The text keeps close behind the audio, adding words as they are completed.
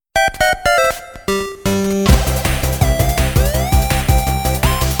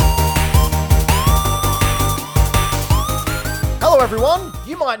Hello everyone,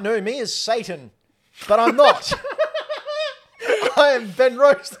 you might know me as Satan, but I'm not. I am Ben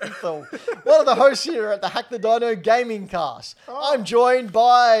Rosenthal, one of the hosts here at the Hack the Dino Gaming Cast. I'm joined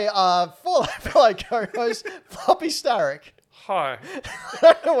by fellow co-host Floppy Starrick. Hi. I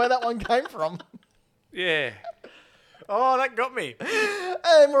don't know where that one came from. Yeah. Oh, that got me.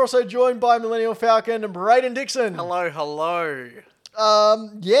 And we're also joined by Millennial Falcon and Braden Dixon. Hello.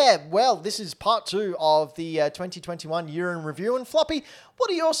 This is part 2 of the 2021 year in review. And Floppy, what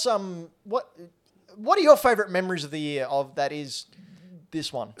are your favourite memories of the year of that is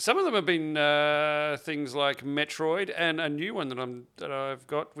this one? Some of them have been things like Metroid and a new one that I've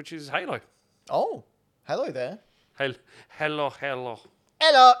got, which is Halo. Oh, hello there. Hello. Hello.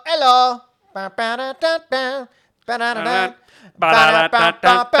 Ba-ba-da-da-da. Ba-da-da-da.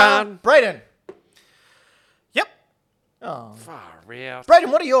 Ba-da-ba-ba-ba. Braden. Yep. Oh. Far out.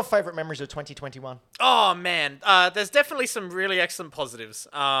 Braden, what are your favourite memories of 2021? Oh, man. There's definitely some really excellent positives.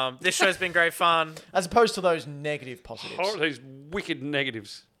 This show's been great fun. As opposed to those negative positives. These wicked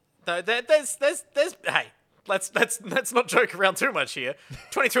negatives. There's hey, let's not joke around too much here.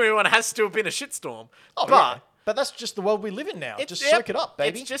 2021 has still been a shitstorm. But that's just the world we live in now. Just Yep, soak it up,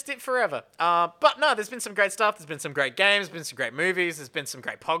 baby. It's just it forever. But no, there's been some great stuff. There's been some great games. There's been some great movies. There's been some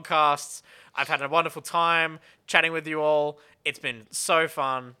great podcasts. I've had a wonderful time chatting with you all. It's been so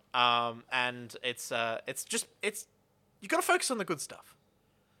fun. And it's you got to focus on the good stuff.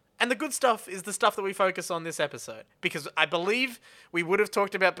 And the good stuff is the stuff that we focus on this episode. Because I believe we would have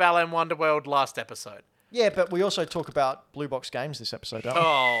talked about Balan Wonderworld last episode. Yeah, but we also talk about Blue Box Games this episode, don't we?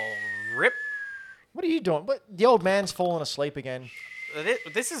 Oh, rip. What are you doing? The old man's fallen asleep again.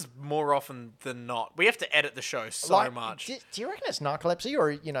 This is more often than not. We have to edit the show so much. Do you reckon it's narcolepsy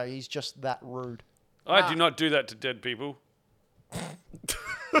or, he's just that rude? I do not do that to dead people.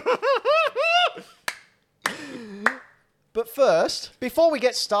 But first, before we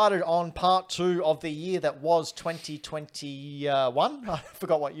get started on part 2 of the year that was 2021, I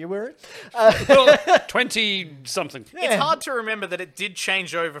forgot what year we're in. 20-something. It's hard to remember that it did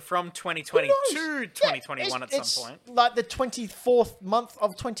change over from 2020 to 2021 at some point. Like the 24th month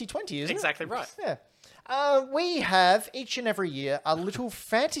of 2020, isn't it? Exactly right. Yeah. We have each and every year a little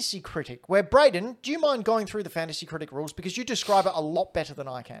fantasy critic where, Braden, do you mind going through the fantasy critic rules? Because you describe it a lot better than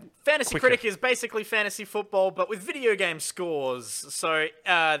I can. Fantasy Critic is basically fantasy football, but with video game scores. So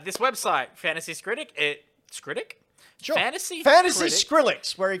this website, Fantasy Critic, Sure. Fantasy Critic.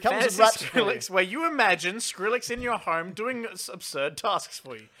 Skrillex, where he comes and Fantasy raps for you. Skrillex, where you imagine Skrillex in your home doing absurd tasks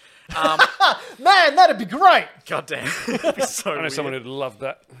for you. Man, that'd be great. God damn. It'd be so I know weird. someone who'd love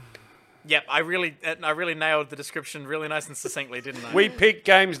that. Yep, I really nailed the description really nice and succinctly, didn't I? We pick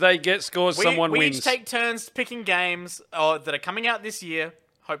games, they get scores, someone we wins. each take turns picking games that are coming out this year,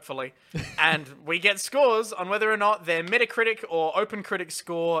 hopefully, and we get scores on whether or not their Metacritic or OpenCritic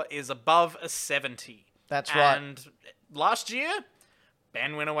score is above a 70. That's right. And last year,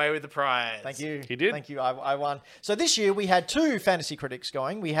 Ben went away with the prize. Thank you. He did? Thank you. I won. So this year we had 2 fantasy critics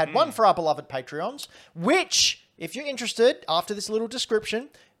going. We had one for our beloved Patreons, which, if you're interested, after this little description,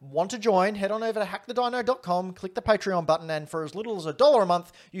 want to join, head on over to hackthedino.com, click the Patreon button, and for as little as $1 a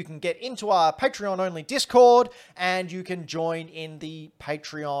month, you can get into our Patreon-only Discord, and you can join in the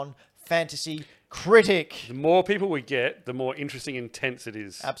Patreon Fantasy Critic. The more people we get, the more interesting and intense it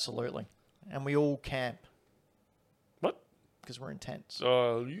is. Absolutely. And we all camp, What? because we're intense.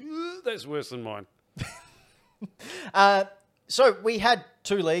 Oh, that's worse than mine. So we had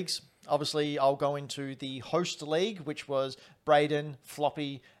 2 leagues. Obviously, I'll go into the host league, which was Braden,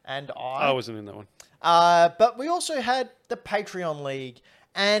 Floppy, and I wasn't in that one. But we also had the Patreon league.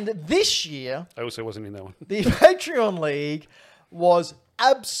 And this year, I also wasn't in that one. the Patreon league was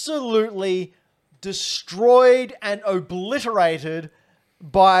absolutely destroyed and obliterated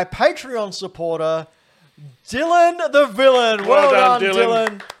by Patreon supporter Dylan the Villain. Well done,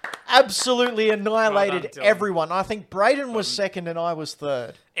 Dylan. Absolutely annihilated Dylan. everyone. I think Braden was second and I was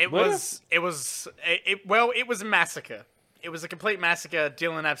third. It was a massacre. It was a complete massacre.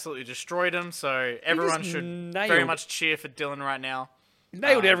 Dylan absolutely destroyed him, so everyone should very much cheer for Dylan right now.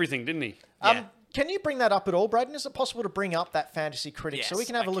 Nailed everything, didn't he? Yeah. Can you bring that up at all, Braden? Is it possible to bring up that fantasy critic so we Yes,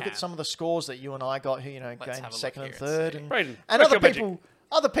 can have a I look can. at some of the scores that you and I got? Who Let's gained have a second look and here third, and see. Braden, and work your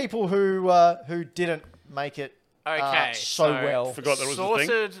other people who didn't make it Okay, so well. Forgot that was the thing.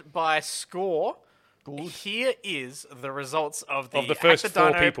 Sorted by score. Here is the results of the first Hack the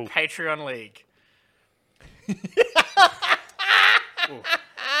 4 Dino people. Patreon League. Who's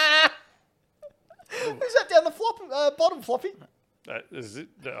that down the bottom, Floppy? Is it?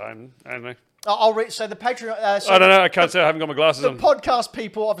 I don't know. I'll read. So the Patreon. So I don't know. I can't say. I haven't got my glasses the on. podcast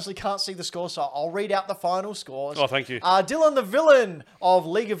people obviously can't see the score, so I'll read out the final scores. Oh, thank you. Dylan the Villain of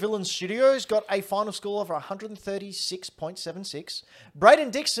League of Villains Studios got a final score of 136.76. Braden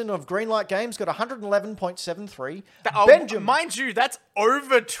Dixon of Greenlight Games got 111.73. Benjamin, mind you, that's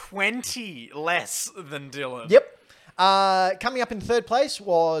over 20 less than Dylan. Yep. Coming up in third place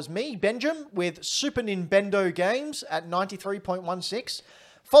was me, Benjamin, with Super Nintendo Games at 93.16.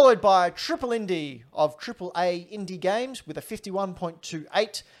 Followed by Triple Indie of AAA Indie Games with a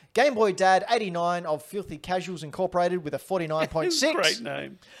 51.28. Game Boy Dad 89 of Filthy Casuals Incorporated with a 49.6. Great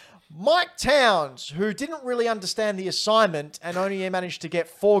name. Mike Towns, who didn't really understand the assignment and only managed to get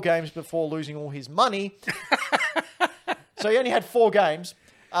 4 games before losing all his money. So he only had 4 games.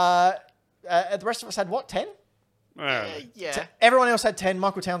 The rest of us had what, 10? Yeah. Everyone else had 10.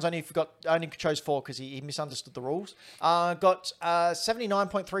 Michael Towns only chose 4 because he misunderstood the rules. Got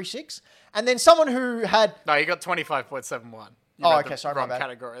 79.36. And then someone who had... No, you got 25.71. Sorry, wrong my bad.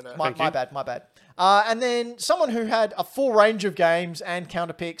 category there. My bad. And then someone who had a full range of games and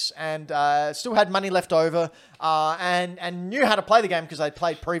counter picks and still had money left over and knew how to play the game because they'd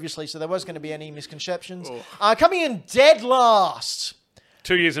played previously, so there wasn't going to be any misconceptions. Coming in dead last...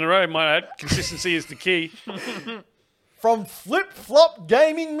 2 years in a row, might add. Consistency is the key. From Flip Flop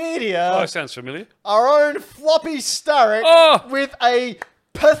Gaming Media... Oh, sounds familiar. Our own Floppy Starrick with a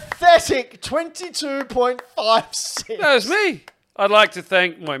pathetic 22.56. That was me. I'd like to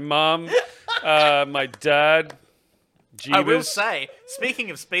thank my mum, my dad, Jeebus. I will say, speaking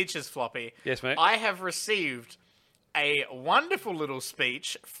of speeches, Floppy. Yes, mate. I have received a wonderful little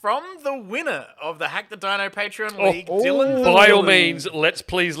speech from the winner of the Hack the Dino Patreon League, Dylan the By all Villain. means, let's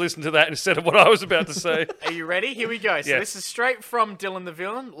please listen to that instead of what I was about to say. Are you ready? Here we go. So Yes. this is straight from Dylan the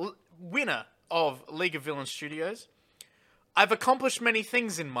Villain, winner of League of Villains Studios. I've accomplished many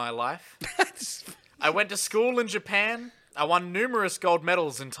things in my life. I went to school in Japan. I won numerous gold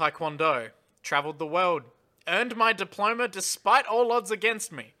medals in Taekwondo. Traveled the world. Earned my diploma despite all odds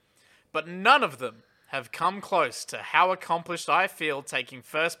against me. But none of them have come close to how accomplished I feel taking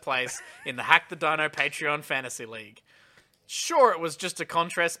first place in the Hack the Dino Patreon Fantasy League. Sure, it was just a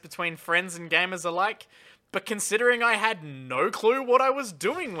contest between friends and gamers alike, but considering I had no clue what I was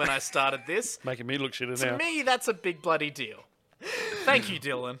doing when I started this, Making me look shitter to now. me, that's a big bloody deal. Thank you,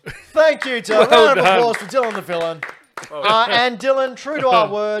 Dylan. Thank you, Dylan. Well Round of done. applause for Dylan the Villain. And Dylan, true to our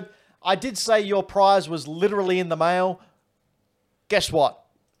word, I did say your prize was literally in the mail. Guess what?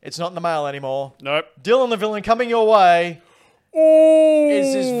 It's not in the mail anymore. Nope. Dylan the Villain coming your way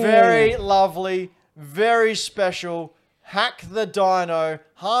is this very lovely, very special Hack the Dino,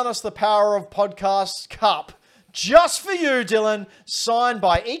 Harness the Power of Podcasts cup. Just for you, Dylan, signed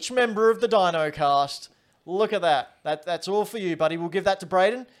by each member of the Dino Cast. Look at that. That's all for you, buddy. We'll give that to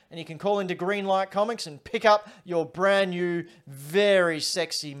Braden, and you can call into Greenlight Comics and pick up your brand new, very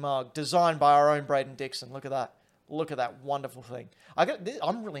sexy mug designed by our own Braden Dixon. Look at that. Look at that wonderful thing.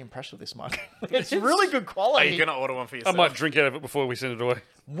 I'm really impressed with this mug. It's really good Are quality. you going to order one for I yourself? might drink out of it before we send it away.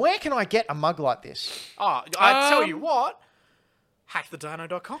 Where can I get a mug like this? Oh, I tell you what.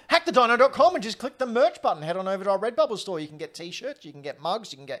 HackTheDino.com. HackTheDino.com and just click the merch button. Head on over to our Redbubble store. You can get t-shirts, you can get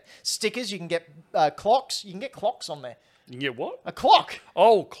mugs, you can get stickers, you can get clocks. You can get clocks on there. You can get what? A clock.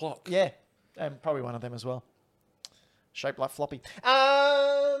 Oh, clock. Yeah. And probably one of them as well. Shaped like floppy.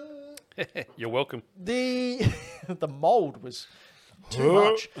 You're welcome. The mold was too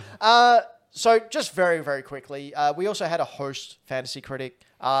much. So just very, very quickly, we also had a host fantasy critic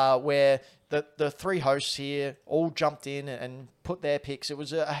where the 3 hosts here all jumped in and put their picks. It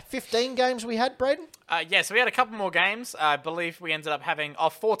was 15 games we had, Braden? Yeah, so we had a couple more games. I believe we ended up having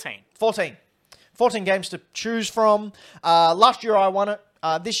 14. 14 games to choose from. Last year I won it.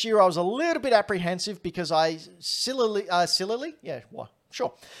 This year I was a little bit apprehensive because I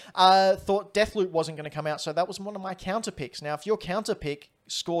thought Deathloop wasn't going to come out, so that was one of my counter picks. Now, if your counter pick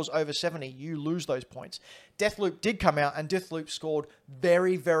scores over 70, you lose those points. Deathloop did come out, and Deathloop scored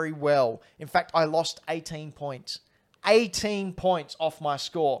very, very well. In fact, I lost 18 points. 18 points off my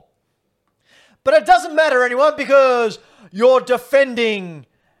score. But it doesn't matter, anyone, because you're defending,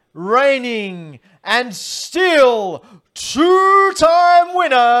 reigning, and still 2-time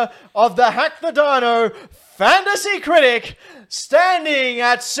winner of the Hack the Dino Fantasy Critic, standing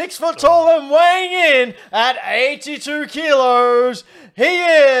at 6 foot tall and weighing in at 82 kilos. He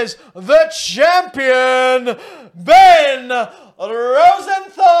is the champion, Ben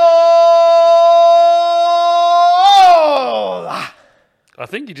Rosenthal. I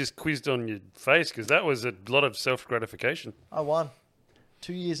think you just quizzed on your face because that was a lot of self-gratification. I won.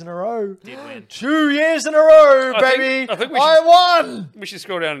 2 years in a row. Did win. 2 years in a row, I think- baby. I think we I should- won. We should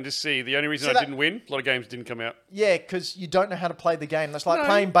scroll down and just see. The only reason So I that- didn't win, a lot of games didn't come out. Yeah, because you don't know how to play the game. That's like No.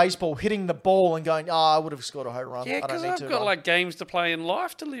 playing baseball, hitting the ball and going, I would have scored a home run. Yeah, I don't because need I've to. got like games to play and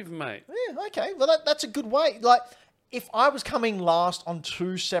life to live, mate. Yeah, okay. Well, that's a good way. Like, if I was coming last on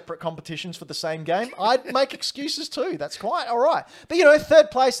 2 separate competitions for the same game, I'd make excuses too. That's quite all right. But,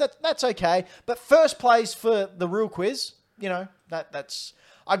 third place, that's okay. But first place for the real quiz, that's...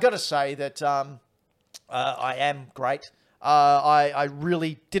 I've got to say that I am great. I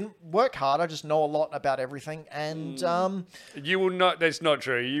really didn't work hard. I just know a lot about everything. And You will not. That's not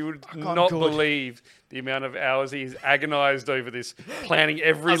true. You would God, not good. believe the amount of hours he's agonised over this, planning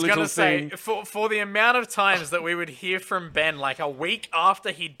every I was little gonna say thing. for the amount of times that we would hear from Ben, like a week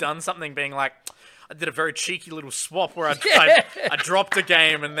after he'd done something, being like, "I did a very cheeky little swap where I dropped a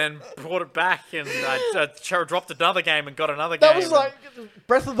game and then brought it back, and I dropped another game and got another game." that was like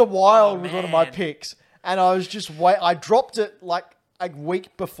Breath of the Wild was one of my man. picks. And I was just I dropped it like a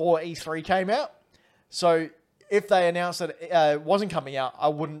week before E3 came out. So if they announced that it wasn't coming out, I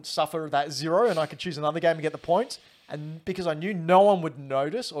wouldn't suffer that 0 and I could choose another game and get the points. And because I knew no one would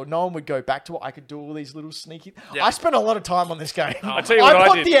notice or no one would go back to it, I could do all these little sneaky... Yeah. I spent a lot of time on this game. I tell you what I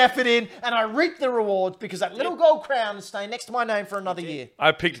put did. the effort in and I reaped the rewards because that little gold crown is staying next to my name for another year.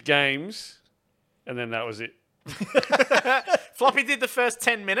 I picked games, and then that was it. Floppy did the first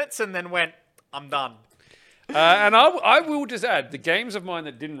 10 minutes and then went, "I'm done." And I will just add, the games of mine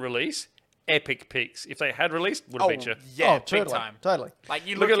that didn't release, epic picks. If they had released, would have beat you. Yeah, oh, big totally, time. Totally. Like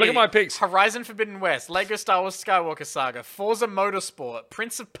you Look look, at here, my picks. Horizon Forbidden West, Lego Star Wars Skywalker Saga, Forza Motorsport,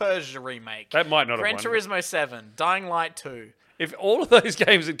 Prince of Persia remake, That might not have Gran won. Turismo 7, Dying Light 2. If all of those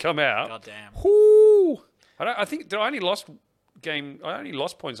games had come out, Goddamn. whoo, I think I only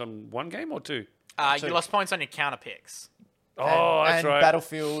lost points on one game or two. You lost points on your counter picks. Oh, that's and right.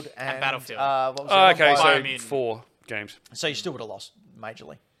 Battlefield and Battlefield. What was the Oh, other okay, one? so Biomutant. 4 games. So you still would have lost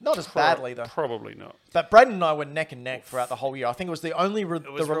majorly. Not as badly, though. Probably not. But Braden and I were neck and neck throughout the whole year. I think it was the only was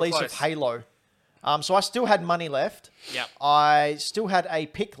the real release of close. Halo. So I still had money left. Yep. I still had a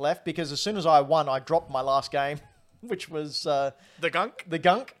pick left because as soon as I won, I dropped my last game, which was The gunk? the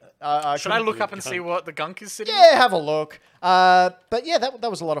Gunk. Should I look up and see what the gunk is sitting? Yeah, have a look. But yeah, that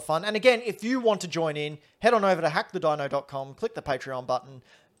was a lot of fun. And again, if you want to join in, head on over to hackthedino.com, click the Patreon button.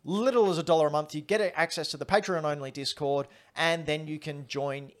 Little as $1 a month, you get access to the Patreon-only Discord, and then you can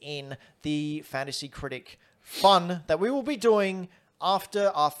join in the Fantasy Critic fun that we will be doing after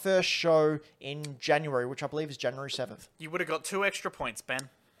our first show in January, which I believe is January 7th. You would have got 2 extra points, Ben.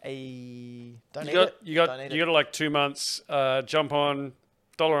 Don't You need got it. you Don't got need you it. got like 2 months. Jump on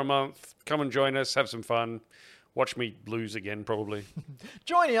 $1 a month. Come and join us. Have some fun. Watch me lose again, probably,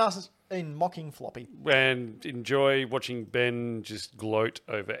 Join us in mocking Floppy. and enjoy watching Ben just gloat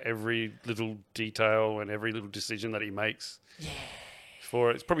over every little detail and every little decision that he makes. Yeah.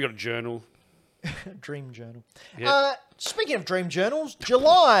 It's probably got a journal. Dream journal. Yeah. Speaking of dream journals,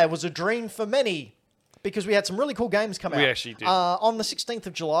 July was a dream for many because we had some really cool games come out. We actually did. On the 16th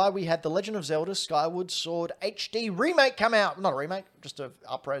of July, we had The Legend of Zelda Skyward Sword HD remake come out. Not a remake, just a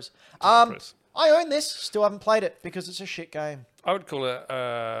upres. upres. I own this, still haven't played it because it's a shit game. I would call it.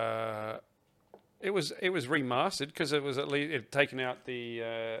 It was remastered because it was at least it had taken out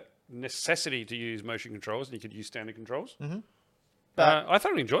the necessity to use motion controls, and you could use standard controls. Mm-hmm. But I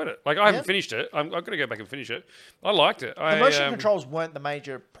thoroughly enjoyed it. Like I haven't finished it. I've got to go back and finish it. I liked it. the motion controls weren't the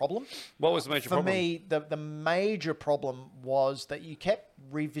major problem. What was the major For problem? me, the major problem was that you kept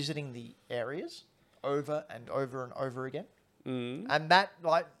revisiting the areas over and over and over again. And that,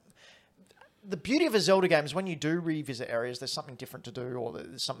 like, the beauty of a Zelda game is when you do revisit areas, there's something different to do, or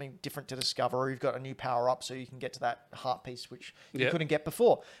there's something different to discover, or you've got a new power up so you can get to that heart piece which you Yep. couldn't get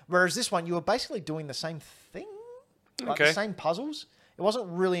before. Whereas this one, you were basically doing the same thing, like the Okay. same puzzles. It wasn't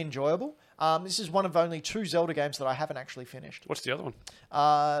really enjoyable. This is one of only 2 Zelda games that I haven't actually finished. What's the other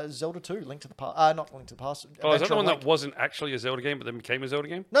one? Zelda 2, Link to the Past. Not Link to the Past. Oh, is that the Adventure one Link. that wasn't actually a Zelda game, but then became a Zelda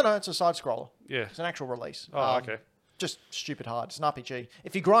game? No, it's a side scroller. Yeah. It's an actual release. Oh, okay. Just stupid hard. It's an RPG.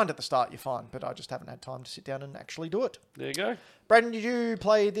 If you grind at the start, you're fine, but I just haven't had time to sit down and actually do it. There you go. Braden, did you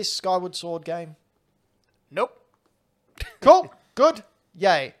play this Skyward Sword game? Nope. Cool. Good.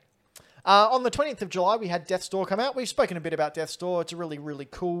 Yay. On the 20th of July, we had Death's Door come out. We've spoken a bit about Death's Door. It's a really, really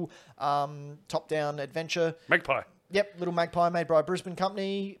cool top-down adventure. Magpie. Yep, Little Magpie made by a Brisbane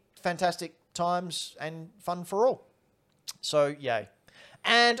company. Fantastic times and fun for all. So, yay.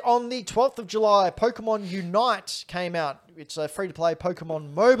 And on the 12th of July, Pokemon Unite came out. It's a free-to-play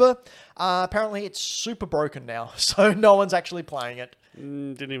Pokemon MOBA. Apparently, it's super broken now, so no one's actually playing it.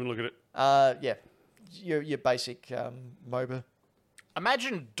 Didn't even look at it. Yeah, your basic MOBA.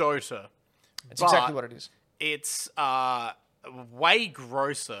 Imagine Dota. It's but exactly what it is. It's way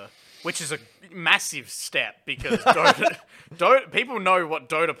grosser, which is a massive step because Dota, people know what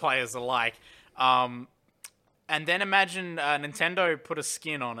Dota players are like. And then imagine Nintendo put a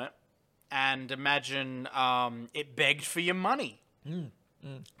skin on it, and imagine it begged for your money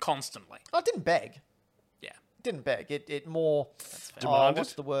constantly. Oh, it didn't beg. Yeah. It didn't beg. It more... Demanded?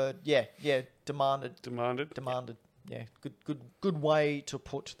 What's the word? Yeah. Demanded. Demanded. Yeah, good way to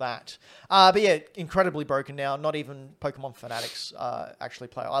put that. But yeah, incredibly broken now. Not even Pokemon fanatics actually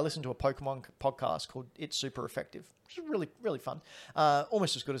play. I listened to a Pokemon podcast called It's Super Effective, which is really, really fun.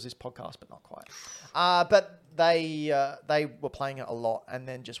 Almost as good as this podcast, but not quite. But they were playing it a lot and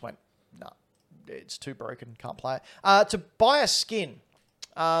then just went, nah, it's too broken, can't play it. To buy a skin,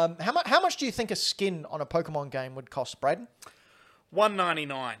 how much do you think a skin on a Pokemon game would cost, Braden?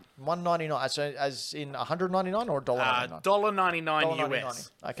 $1.99. $1.99, as in $199 or $1.99? $1.99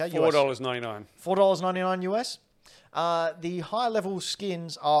 US. Okay, US. $4.99. $4.99 US. The high level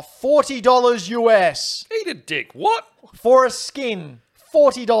skins are $40 US Eat a dick. What? for a skin.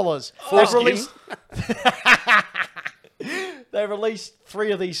 $40. They've released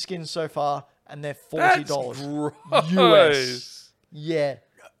 3 of these skins so far, and they're $40 That's US. Yeah,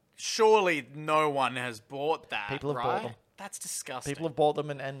 Surely no one has bought that. People have right? bought them. That's disgusting. people have bought them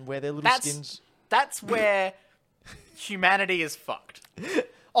and wear their little skins. That's where humanity is fucked.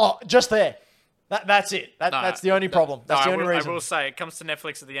 Oh, just there. That's it. That's the only problem. That's the only reason. I will say it comes to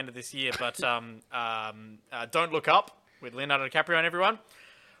Netflix at the end of this year, but Don't Look Up with Leonardo DiCaprio and everyone.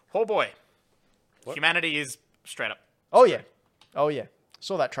 Oh boy, humanity is straight up. Oh yeah.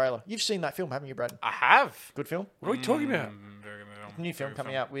 Saw that trailer. You've seen that film, haven't you, Brad? I have. Good film. What are we talking about? New film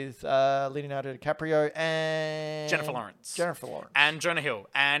coming out with Leonardo DiCaprio and Jennifer Lawrence. And Jonah Hill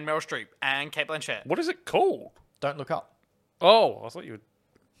and Meryl Streep and Cate Blanchett. What is it called? Don't Look Up. Oh, I thought you would.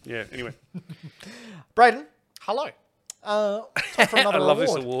 Yeah, anyway. Braden, Hello. time for another I love award.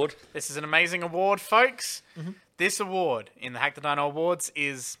 this award. This is an amazing award, folks. This award in the Hack the Dino Awards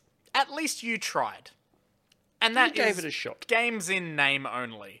is At Least You Tried. And that You gave is it a shot. games in name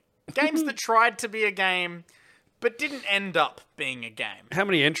only. Games that tried to be a game, but didn't end up being a game. How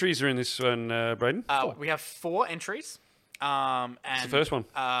many entries are in this one, Braden? We have 4 entries. And the first one?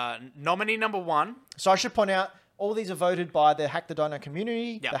 Nominee number 1. So I should point out, all these are voted by the Hack the Dino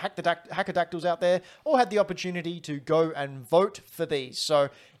community. Yep. The Hackadactyls out there all had the opportunity to go and vote for these. So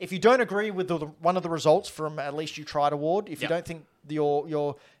if you don't agree with one of the results from At Least You Tried award, if you Yep. don't think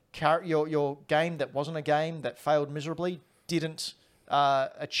your game that wasn't a game that failed miserably didn't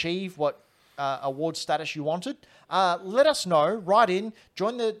achieve what award status you wanted, let us know. Write in,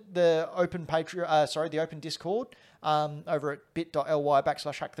 join the open the open Discord over at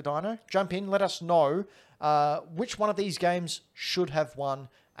bit.ly/hackthedino. Jump in, let us know which one of these games should have won.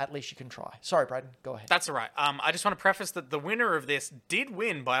 At Least You Can Try. Sorry, Braden, go ahead. That's all right. I just want to preface that the winner of this did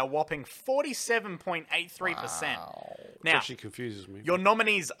win by a whopping 47.83%. Now, Actually confuses me. your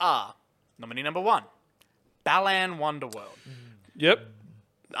nominees are nominee number 1, Balan Wonderworld. Yep.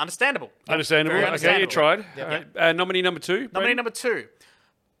 Understandable. Understandable. Very Okay, understandable. you tried. All right. Nominee number 2. Nominee Braden? number 2,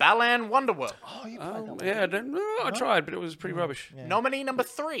 Balan Wonderworld. Oh, you played that one. Yeah, I tried, but it was pretty rubbish. Nominee number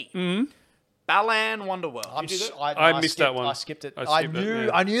 3, Balan Wonderworld. I missed that one. I skipped it. I skipped it,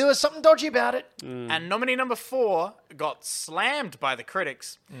 yeah. I knew there was something dodgy about it. And nominee number 4 got slammed by the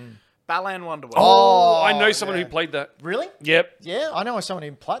critics. Balan Wonderworld. Oh, I know someone yeah. who played that. Really? Yep. Yeah, I know someone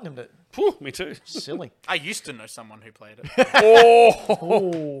who platinumed it. Whew, me too. Silly. I used to know someone who played it.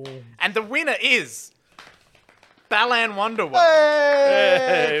 Oh. And the winner is Balan Wonderworld.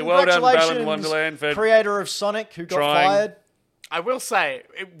 Hey, well done, Balan congratulations, Wonderland, for creator of Sonic, who got trying. fired. I will say,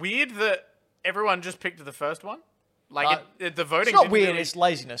 weird that everyone just picked the first one. Like the voting. It's not didn't weird. really- It's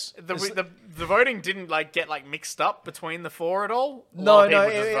laziness. the voting didn't get mixed up between the 4 at all. A No, lot of no.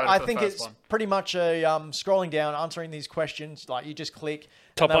 people just voted I for the think first it's one. pretty much a scrolling down, answering these questions. Like you just click.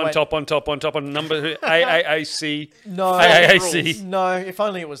 top and they on went, top on top on top on number AAAC. No, AAC. no. If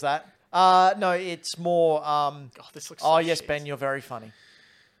only it was that. No, it's more. Oh, this looks. Oh so yes, shit. Ben, you're very funny.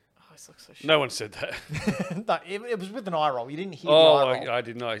 Oh, this looks so shit. No one said that. No, it was with an eye roll. You didn't hear Oh, the eye roll. I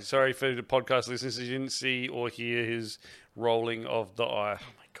did not. Sorry for the podcast listeners. You didn't see or hear his rolling of the eye.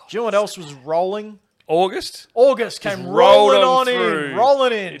 Do you know what else was rolling? August? August came rolled rolling on on through. in,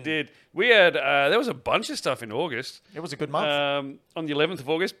 rolling in. It did. We had, there was a bunch of stuff in August. It was a good month. On the 11th of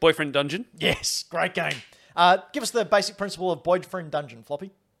August, Boyfriend Dungeon. Yes, great game. Give us the basic principle of Boyfriend Dungeon,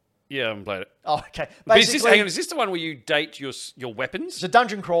 Floppy. Yeah, I haven't played it. Oh, okay. But is this, Basically, hang on, is this the one where you date your weapons? it's a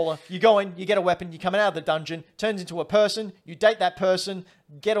dungeon crawler. You go in, you get a weapon, you come out of the dungeon, turns into a person, you date that person,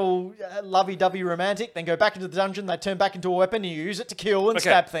 get all lovey-dovey romantic, then go back into the dungeon, they turn back into a weapon, and you use it to kill and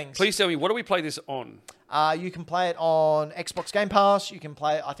stab things. Please tell me, what do we play this on? You can play it on Xbox Game Pass. You can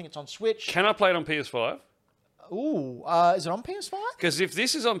play it, I think it's on Switch. Can I play it on PS5? Ooh, is it on PS5? Because if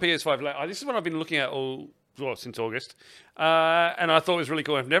this is on PS5, this is what I've been looking at since August, and I thought it was really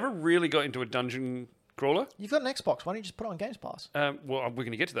cool. I've never really got into a dungeon crawler. You've got an Xbox. Why don't you just put it on Games Pass? Well, we're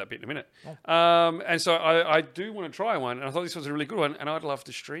going to get to that bit in a minute. Oh. And so I do want to try one, and I thought this was a really good one, and I'd love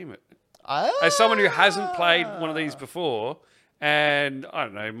to stream it. Ah. As someone who hasn't played one of these before, and I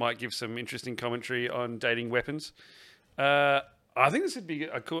don't know, might give some interesting commentary on dating weapons. I think this would be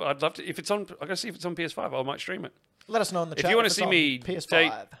a cool. I'd love to. If it's on, I gotta see if it's on PS5. I might stream it. Let us know in the chat. If you want to it's see on me PS5.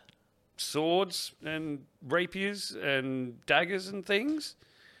 date swords and rapiers and daggers and things,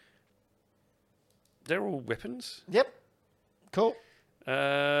 they're all weapons. Yep. Cool.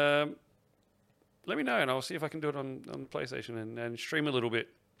 Let me know, and I'll see if I can do it on PlayStation and stream a little bit.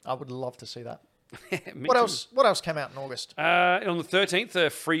 I would love to see that. Me What too. else? What else came out in August? On the 13th, a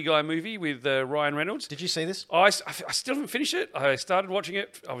Free Guy movie with Ryan Reynolds. Did you see this? I still haven't finished it. I started watching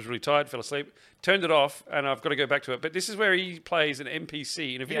it. I was really tired, fell asleep, turned it off, and I've got to go back to it. But this is where he plays an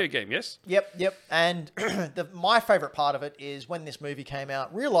NPC in a video game, yes? Yep. And my favourite part of it is when this movie came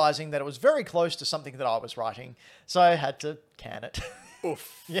out, realising that it was very close to something that I was writing, so I had to can it.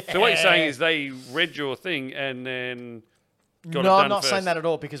 Oof. Yeah. So what you're saying is they read your thing and then got it No, done I'm not first. saying that at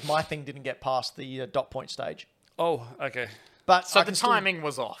all because my thing didn't get past the dot point stage. Oh, okay. But So I the can still- timing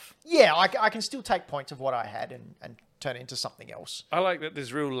was off. yeah, I can still take points of what I had and turn it into something else. I like that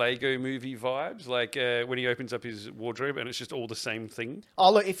there's real Lego movie vibes, like when he opens up his wardrobe and it's just all the same thing.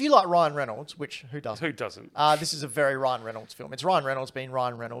 Oh, look, if you like Ryan Reynolds, which who doesn't? Who doesn't? This is a very Ryan Reynolds film. It's Ryan Reynolds being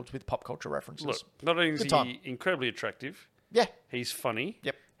Ryan Reynolds with pop culture references. Look, not only is Good he time. incredibly attractive, Yeah, he's funny,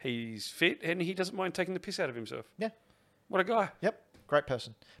 Yep. he's fit, and he doesn't mind taking the piss out of himself. yeah, What a guy. yep. Great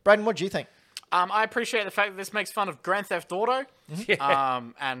person. Braden, what do you think? I appreciate the fact that this makes fun of Grand Theft Auto, Yeah.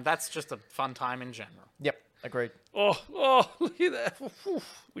 and that's just a fun time in general. Yep, agreed. Oh, look at that.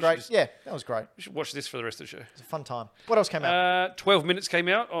 We Great. Yeah, that was great. should watch this for the rest of the show. It's a fun time. What else came out? 12 Minutes came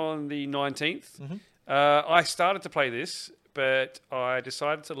out on the 19th. Mm-hmm. I started to play this, but I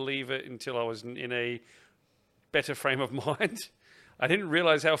decided to leave it until I was in a better frame of mind. I didn't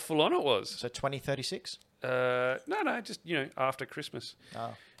realize how full on it was. So 2036? No, just, after Christmas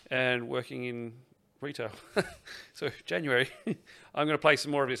Oh. and working in retail. So January, I'm going to play some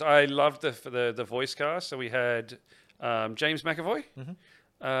more of this. I loved the voice cast. So we had James McAvoy.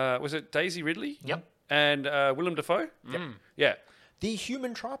 Mm-hmm. Was it Daisy Ridley? Yep. And Willem Dafoe? Yep. Yeah. The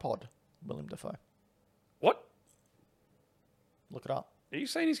Human Tripod, Willem Dafoe. What? Look it up. Are you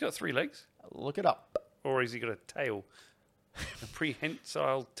saying he's got 3 legs? Look it up. Or has he got a tail? A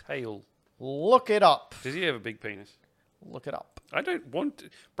prehensile tail. Look it up. Does he have a big penis? Look it up. I don't want to.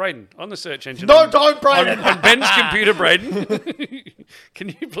 Braden, on the search engine. No, on, don't, Braden. on Ben's computer, Braden. Can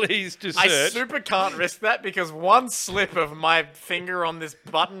you please just I search? super can't risk that because one slip of my finger on this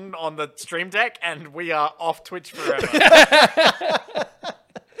button on the stream deck and we are off Twitch forever. What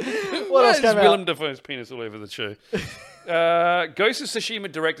Why else is came Willem out? Dafoe's penis all over the show? Ghost of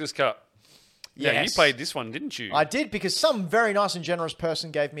Tsushima Director's Cut. Yeah, you Yes. played this one, didn't you? I did because some very nice and generous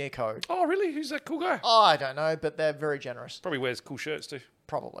person gave me a code. Oh, really? Who's that cool guy? I don't know, but they're very generous. Probably wears cool shirts too.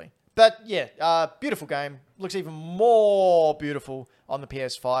 Probably. But yeah, beautiful game. Looks even more beautiful on the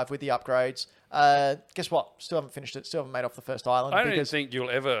PS5 with the upgrades. Guess what? Still haven't finished it. Still haven't made off the first island. I don't because think you'll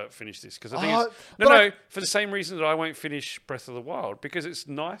ever finish this because I think Oh, it's but for the same reason that I won't finish Breath of the Wild because it's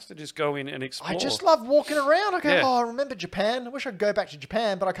nice to just go in and explore. I just love walking around. I go, Yeah. oh, I remember Japan. I wish I could go back to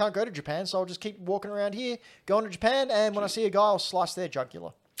Japan, but I can't go to Japan, so I'll just keep walking around here, going to Japan, and when I see a guy, I'll slice their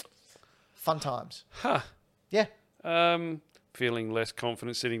jugular. Fun times. Huh. Yeah. Feeling less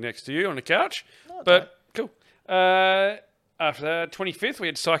confident sitting next to you on the couch, it's but cool. After that, 25th, we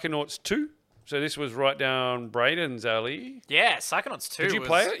had Psychonauts 2. So this was right down Braden's alley. Yeah, Psychonauts 2 Did you was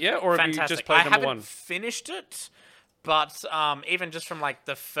play it? Yeah, or have you fantastic. just played I number haven't 1? finished it, but even just from like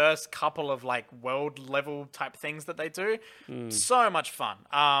the first couple of like world level type things that they do, so much fun.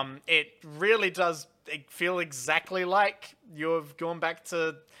 It really does feel exactly like you've gone back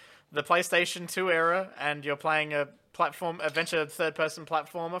to the PlayStation 2 era and you're playing a adventure third person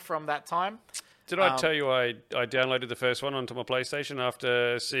platformer from that time. Did I tell you I downloaded the first one onto my PlayStation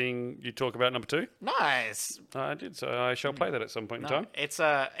after seeing you talk about number 2? Nice. I did, so I shall play that at some point in time. It's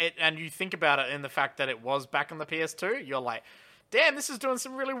and you think about it in the fact that it was back on the PS2, you're like, damn, this is doing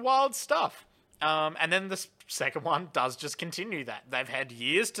some really wild stuff. And then the second one does just continue that. They've had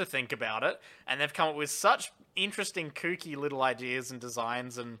years to think about it, and they've come up with such interesting, kooky little ideas and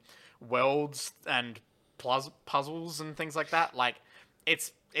designs and worlds and puzzles and things like that. Like,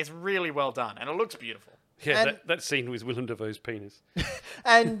 it's really well done, and it looks beautiful. Yeah, And- that scene with Willem Dafoe's penis.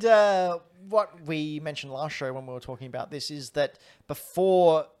 And what we mentioned last show when we were talking about this is that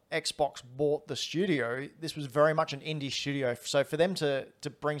before Xbox bought the studio, this was very much an indie studio. So for them to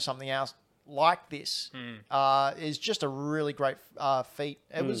bring something else like this is just a really great feat.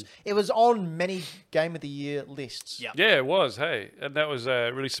 It was on many Game of the Year lists. Yeah. Yeah, it was. Hey, and that was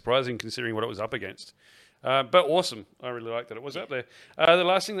really surprising considering what it was up against. But awesome. I really liked that it was up there. The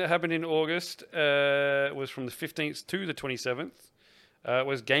last thing that happened in August was from the 15th to the 27th.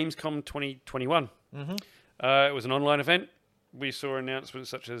 Was Gamescom 2021. Mm-hmm. It was an online event. We saw announcements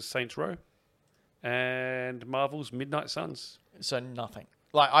such as Saints Row and Marvel's Midnight Suns. So nothing.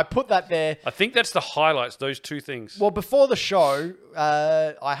 Like, I put that there. I think that's the highlights, those two things. Well, before the show,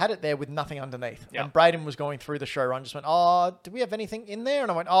 I had it there with nothing underneath. Yeah. And Braden was going through the show run, just went, "Oh, do we have anything in there?"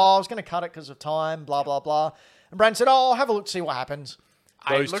 And I went, "Oh, I was going to cut it because of time, blah, blah, blah." And Braden said, "Oh, I'll have a look, see what happens."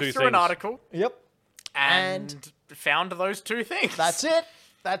 I Those looked two through an things. article Yep. and found those two things. That's it.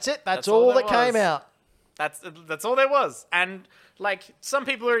 That's it. That's all all there that came was. out. That's all there was. And like, some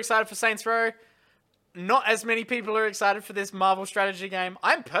people are excited for Saints Row. Not as many people are excited for this Marvel strategy game.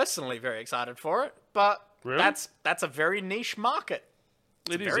 I'm personally very excited for it, but Really? that's a very niche market.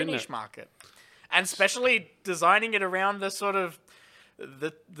 It's It a is, very isn't niche it? market, and especially designing it around the sort of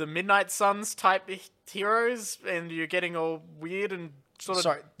the Midnight Suns type heroes, and you're getting all weird and sort of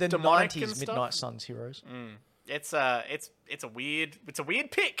Sorry, the demonic 90s and stuff. Midnight Suns heroes. It's a weird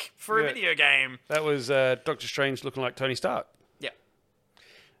pick for a Yeah. video game. That was Doctor Strange looking like Tony Stark. Yeah.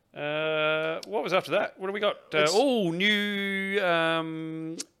 What was after that? What do we got?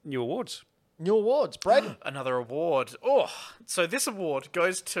 New awards. New awards. Braden. Another award. Oh, so this award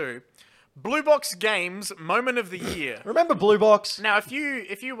goes to Blue Box Games Moment of the Year. Remember Blue Box? Now, if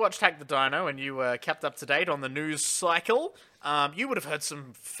you watched Hack the Dino and you were kept up to date on the news cycle, you would have heard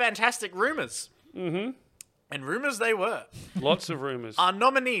some fantastic rumors. Mm-hmm. And rumors they were. Lots of rumors. Our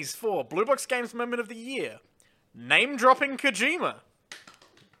nominees for Blue Box Games Moment of the Year: name-dropping Kojima,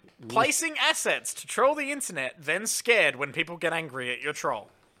 placing assets to troll the internet, then scared when people get angry at your troll,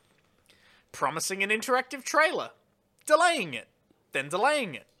 promising an interactive trailer, delaying it, then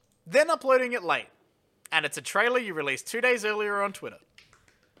uploading it late, and it's a trailer you released 2 days earlier on Twitter.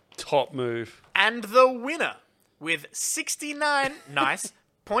 Top move. And the winner, with 69 nice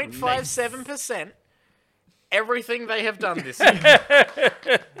 0.57%, everything they have done this year.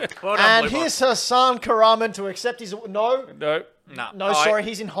 Well done, And Blue here's Box. Hassan Karaman to accept his... No, No. No, sorry,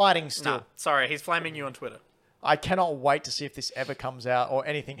 he's in hiding still. No, sorry, he's flaming you on Twitter. I cannot wait to see if this ever comes out or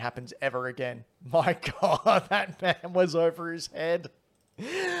anything happens ever again. My God, that man was over his head.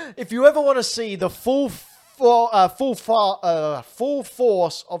 If you ever want to see the full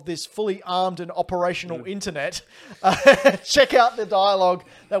force of this fully armed and operational internet, check out the dialogue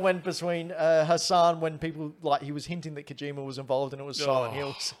that went between Hassan when people, like, he was hinting that Kojima was involved and it was Silent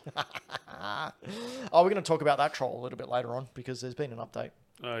Hills. We're going to talk about that troll a little bit later on because there's been an update.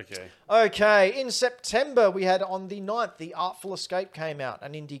 Okay. Okay, in September, we had on the 9th, The Artful Escape came out,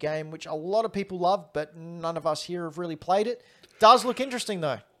 an indie game which a lot of people love, but none of us here have really played it. Does look interesting,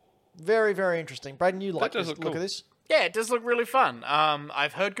 though. Very, very interesting. Braden, you like does this look look cool. at this? Yeah, it does look really fun.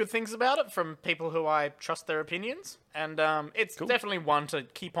 I've heard good things about it from people who I trust their opinions, and it's definitely one to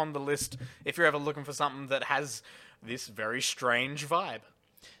keep on the list if you're ever looking for something that has this very strange vibe.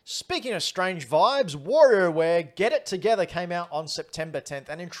 Speaking of strange vibes, WarioWare Get It Together came out on September 10th,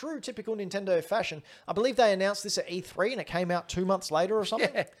 and in true typical Nintendo fashion, I believe they announced this at E3 and it came out 2 months later or something.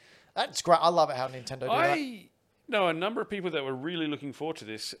 Yeah. That's great. I love it how Nintendo do that. I know a number of people that were really looking forward to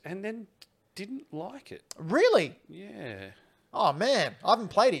this and then didn't like it. Really? Yeah. Oh, man. I haven't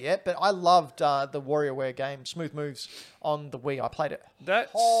played it yet, but I loved the WarioWare game, Smooth Moves, on the Wii. I played it That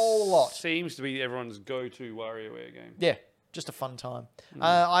whole lot. seems to be everyone's go-to WarioWare game. Yeah, just a fun time.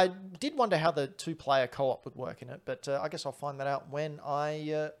 I did wonder how the two-player co-op would work in it, but I guess I'll find that out when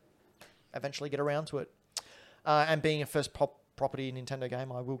I eventually get around to it. And being a first property Nintendo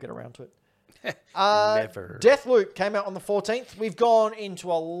game, I will get around to it. Never. Deathloop came out on the 14th. We've gone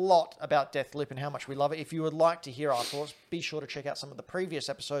into a lot about Deathloop and how much we love it. If you would like to hear our thoughts, be sure to check out some of the previous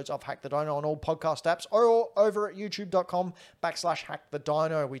episodes of Hack the Dino on all podcast apps or over at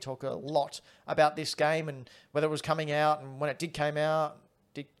youtube.com/hackthedino. We talk a lot about this game and whether it was coming out and when it did came out.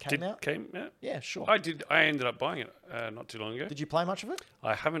 Came out? Yeah, sure. I did. I ended up buying it not too long ago. Did you play much of it?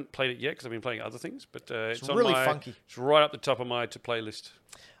 I haven't played it yet because I've been playing other things, but it's on really my, funky. It's right up the top of my to-play list.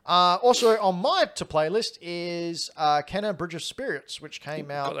 Also on my to play list is Kenna Bridge of Spirits, which came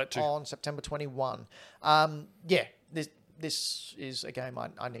that out too. on September 21. This is a game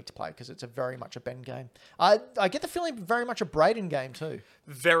I need to play because it's very much a Ben game. I get the feeling very much a Braden game too.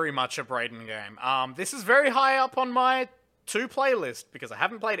 Very much a Braden game. This is very high up on my to play list because I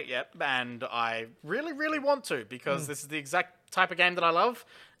haven't played it yet, and I really, really want to because this is the exact type of game that I love,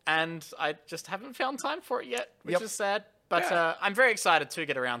 and I just haven't found time for it yet, which is sad. But I'm very excited to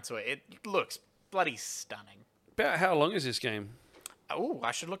get around to it. It looks bloody stunning. About how long is this game? Oh,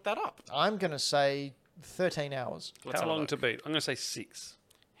 I should look that up. I'm going to say 13 hours. Let's How have a long look. to beat? I'm going to say 6.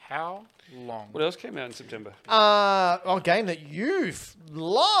 How long? What else came out in September? A game that you've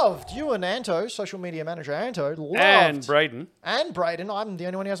loved. You and Anto, social media manager Anto, loved. And Braden. And Braden. I'm the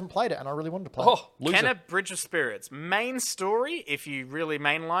only one who hasn't played it, and I really wanted to play it. Oh, loser. Kenna Bridge of Spirits. Main story, if you really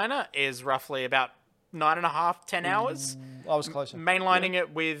mainline it, is roughly about 9.5, 10 hours. I was closer. Mainlining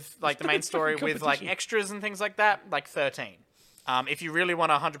it with like the main story fucking with like competition. extras and things like that, like 13. If you really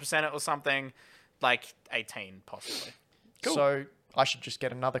want to 100% it or something, like 18 possibly. Cool. So I should just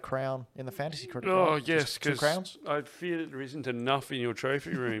get another crown in the fantasy critic. Oh, right? yes, Just two because crowns. I fear that there isn't enough in your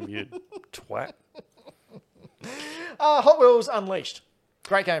trophy room, you twat. Hot Wheels Unleashed.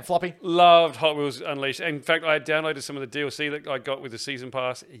 Great game, Floppy. Loved Hot Wheels Unleashed. In fact, I downloaded some of the DLC that I got with the season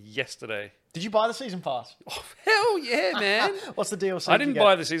pass yesterday. Did you buy the season pass? Hell yeah, man. What's the DLC? I didn't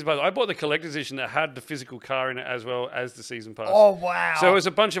buy the season pass. I bought the collector's edition that had the physical car in it as well as the season pass. Oh, wow. So there was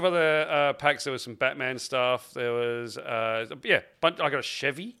a bunch of other packs. There was some Batman stuff. There was, I got a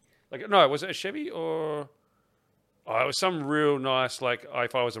Chevy. Was it a Chevy or... Oh, it was some real nice, like,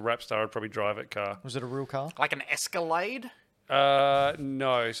 if I was a rap star, I'd probably drive it car. Was it a real car? Like an Escalade?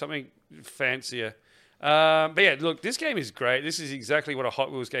 No, something fancier. But yeah, look, this game is great. This is exactly what a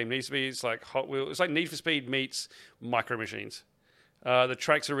Hot Wheels game needs to be. It's like Hot Wheels. It's like Need for Speed meets Micro Machines. The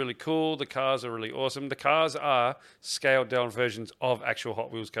tracks are really cool. The cars are really awesome. The cars are scaled down versions of actual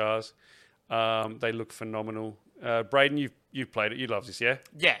Hot Wheels cars. They look phenomenal. Braden, you've played it. You love this, yeah?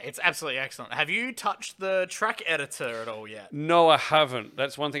 Yeah, it's absolutely excellent. Have you touched the track editor at all yet? No, I haven't.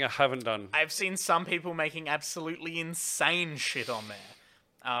 That's one thing I haven't done. I've seen some people making absolutely insane shit on there.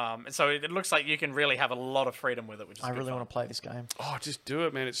 So it looks like you can really have a lot of freedom with it, which is I good really fun. want to play this game. Oh, just do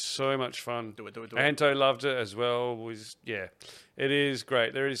it, man. It's so much fun. Do it. Anto loved it as well. It is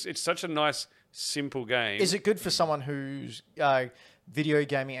great. It's such a nice, simple game. Is it good for someone whose video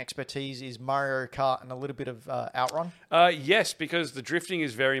gaming expertise is Mario Kart and a little bit of Outrun? Yes, because the drifting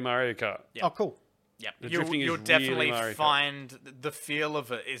is very Mario Kart. Yeah. Oh, cool. Yep. The You'll drifting is really definitely Mario Kart. find the feel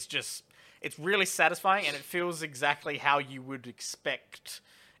of it is just, it's really satisfying and it feels exactly how you would expect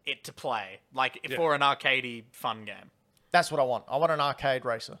it to play. Like for an arcadey fun game. That's what I want. I want an arcade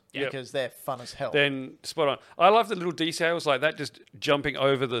racer Yep. because they're fun as hell. Then spot on. I love the little details like that, just jumping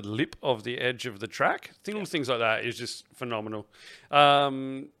over the lip of the edge of the track. Little things like that is just phenomenal.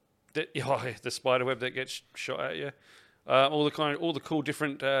 The spider web that gets shot at you. All the cool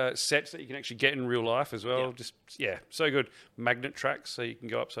different sets that you can actually get in real life as well. So good. Magnet tracks so you can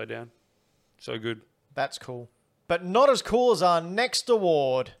go upside down. So good. That's cool. But not as cool as our next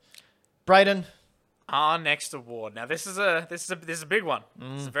award. Braden. Our next award. Now this is a big one.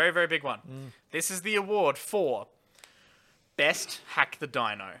 It's a very, very big one. This is the award for Best Hack the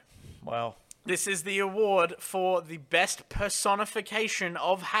Dino. Wow. This is the award for the best personification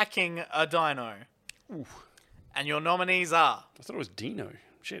of hacking a dino. Ooh. And your nominees are I thought it was Dino.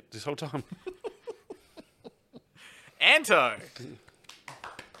 Shit, this whole time. Anto,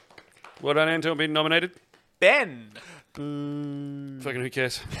 Well done, Anto, being nominated. Ben, Fucking who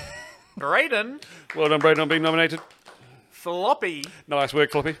cares? Braden, Well done, Braden, on being nominated. Floppy, Nice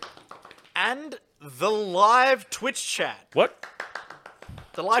work, Floppy. and the live Twitch chat. What?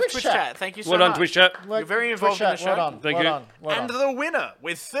 The live Twitch Twitch chat. chat. Thank you so Well much. done, Twitch chat. You're very involved in the show. Well done. Thank well you. done. Well And done. the winner,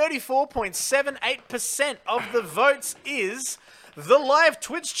 with 34.78% of the votes, is the live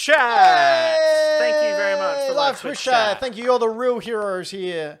Twitch chat. Thank you very much for live Twitch chat. Thank you. You're the real heroes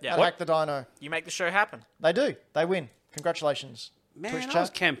here Yeah. at What? Hack the Dino. You make the show happen. They do. They win. Congratulations. Man, Twitch I was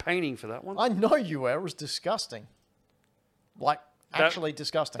chat. campaigning for that one. I know you were. It was disgusting. Like, actually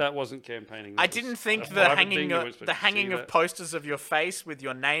disgusting. That wasn't campaigning. I That didn't was think a the private hanging thing. You weren't supposed the to hanging see of that. posters of your face with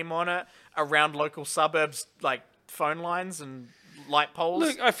your name on it around local suburbs, like phone lines and light poles.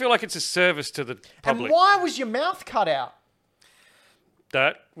 Look, I feel like it's a service to the and public. why was your mouth cut out?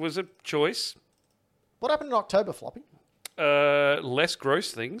 That was a choice. What happened in October, Floppy? Less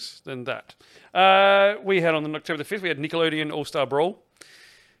gross things than that. We had on October the 5th, we had Nickelodeon All-Star Brawl.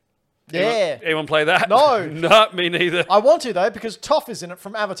 Yeah. Anyone play that? No. Not me neither. I want to, though, because Toph is in it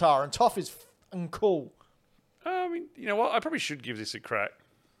from Avatar, and Toph is f***ing cool. I mean, you know what? I probably should give this a crack.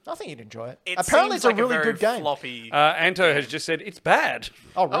 I think you'd enjoy it. It Apparently, seems it's a like really very good game. Floppy. Anto has just said it's bad.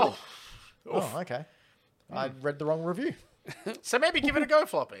 Oh, really? Oh. Oh, okay. I read the wrong review. So maybe give it a go,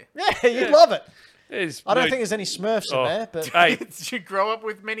 Floppy. Yeah, you'd love it. There's I don't no- think there's any Smurfs Oh. in there, but Hey, Did you grow up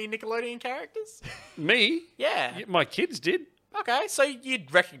with many Nickelodeon characters? me? Yeah. My kids did. Okay, so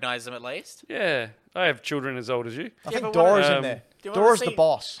you'd recognize them at least. Yeah, I have children as old as you. I Yeah, think but what- Dora's in Um, there. do you wanna Dora's the see-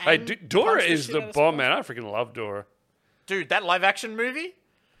 boss. Hey, And Dora punch the is shit the out of bomb, SpongeBob. man. I freaking love Dora. Dude, that live action movie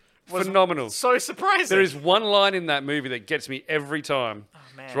was Phenomenal. so surprising. There is one line in that movie that gets me every time.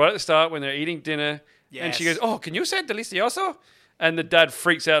 man. It's right at the start when they're eating dinner, and she Yes. goes, "Oh, can you say delicioso?" And the dad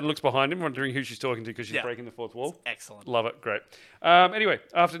freaks out and looks behind him, wondering who she's talking to because she's Yeah. breaking the fourth wall. excellent. Love it, great. Anyway,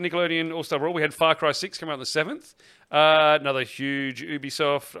 after Nickelodeon All Star Brawl, we had Far Cry 6 come out on the 7th. Another huge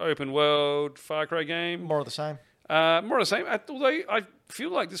Ubisoft open world Far Cry game. More of the same. More of the same. Although I feel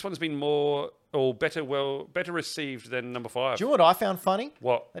like this one's been better received than number 5. Do you know what I found funny?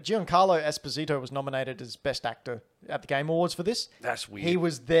 What? That Giancarlo Esposito was nominated as Best Actor at the Game Awards for this. That's weird. He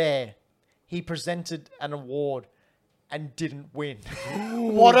was there. He presented an award and didn't win.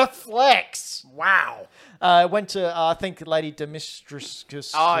 What a flex! Wow. Went to, I think, Lady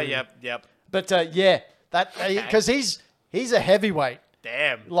Demetrius. Oh, yep. But yeah, that because he's a heavyweight.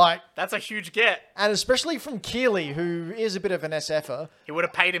 Damn. Like, That's a huge get. and especially from Keeley, who is a bit of an SFer. He would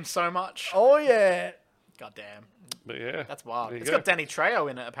have paid him so much. Oh, yeah. God damn. But yeah, That's wild. there you It's go. got Danny Trejo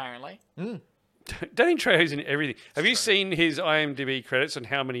in it, apparently. Danny Trejo's in everything. Have you seen his IMDb credits on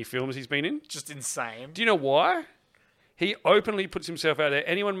how many films he's been in? Just insane. Do you know why? He openly puts himself out there.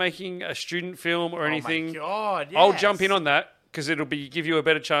 Anyone making a student film or anything, Oh my God, yes. I'll jump in on that because it'll give you a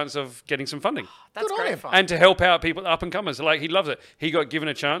better chance of getting some funding That's Good on great him. fun. and to help out people up and comers. Like he loves it. He got given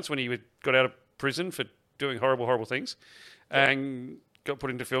a chance when he got out of prison for doing horrible things, and got put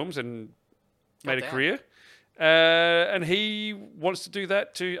into films and made a Goddamn. career. And he wants to do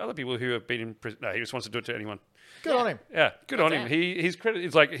that to other people who have been in prison. No, he just wants to do it to anyone. Good on him. Yeah, good on him. damn. His credit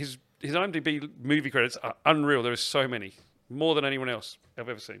is like his IMDb movie credits are unreal. There are so many, more than anyone else I've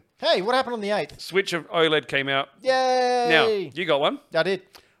ever seen. Hey, what happened on the 8th? Switch of OLED came out. Yay! Now you got one. I did.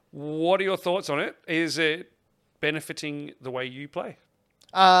 What are your thoughts on it? Is it benefiting the way you play?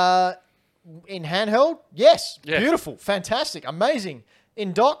 In handheld, yes. Yeah. Beautiful, fantastic, amazing.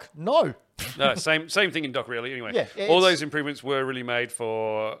 In dock, no. No, same thing in dock really. Anyway, Yeah, all it's- those improvements were really made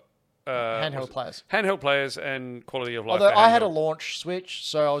for Handheld players. handheld players and quality of life. Although for I had a handheld. launch Switch,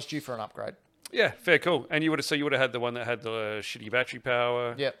 so I was due for an upgrade. Yeah, fair, cool. And you would have had the one that had the shitty battery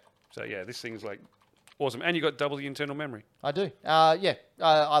power. Yep, So yeah, this thing's like awesome, and you got double the internal memory. I do.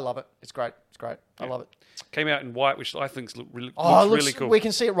 I love it. It's great. It's great. I love it. Came out in white, which I think looks Oh, it looks really cool. We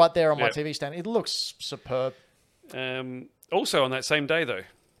can see it right there on my Yeah. TV stand. It looks superb. Also on that same day though,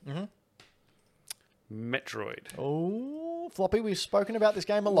 Mm-hmm. Metroid. Oh, Floppy, we've spoken about this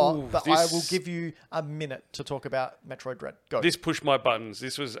game a lot, Ooh, but I this- will give you a minute to talk about Metroid Dread. Go. This pushed my buttons.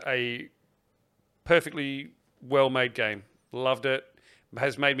 This was a perfectly well-made game. Loved it.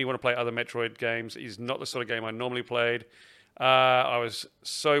 Has made me want to play other Metroid games. Is not the sort of game I normally played. I was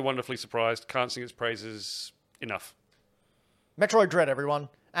so wonderfully surprised. Can't sing its praises enough. Metroid Dread, everyone.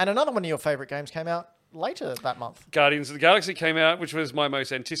 And another one of your favorite games came out later that month. Guardians of the Galaxy came out, which was my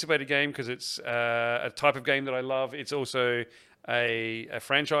most anticipated game because it's a type of game that I love. It's also a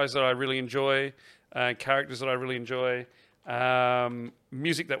franchise that I really enjoy, characters that I really enjoy,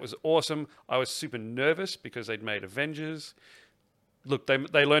 music that was awesome. I was super nervous because they'd made Avengers. Look,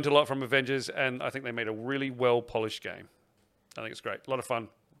 they learned a lot from Avengers, and I think they made a really well-polished game. I think it's great. A lot of fun.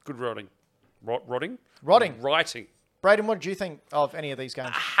 Good rotting. Rotting? Writing. Braden, what did you think of any of these games?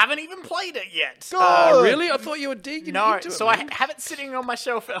 I haven't even played it yet. Good. Really? I thought you were digging No, into it. so man. I have it sitting on my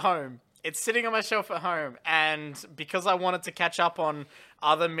shelf at home. It's sitting on my shelf at home, and because I wanted to catch up on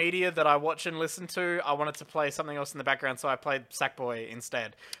other media that I watch and listen to, I wanted to play something else in the background, so I played Sackboy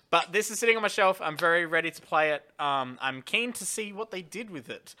instead. But this is sitting on my shelf. I'm very ready to play it. I'm keen to see what they did with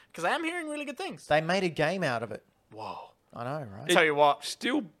it, because I am hearing really good things. They made a game out of it. Whoa. I know, right? Tell you what,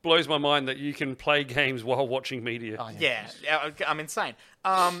 Still blows my mind that you can play games while watching media. Oh, yeah, I'm insane.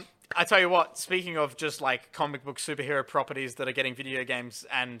 I tell you what, speaking of just like comic book superhero properties that are getting video games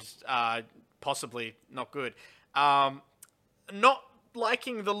and possibly not good, not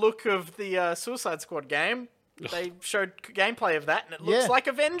liking the look of the Suicide Squad game. They showed gameplay of that, and it looks Yeah. like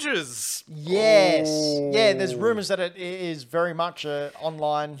Avengers. Yes. Yeah, there's rumors that it is very much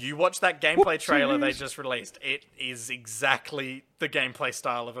online. You watch that gameplay trailer they Whoopsies. just released. It is exactly the gameplay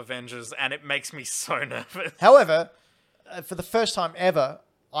style of Avengers, and it makes me so nervous. However, for the first time ever,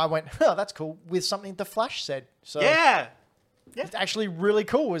 I went, oh, that's cool, with something The Flash said. So Yeah. it's actually really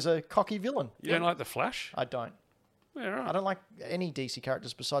cool as a cocky villain. You don't like the Flash? I don't. Yeah, right. I don't like any DC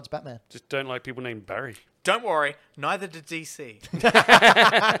characters besides Batman. Just don't like people named Barry. Don't worry, neither did DC.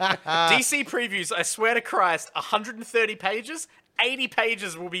 DC previews, I swear to Christ, 130 pages, 80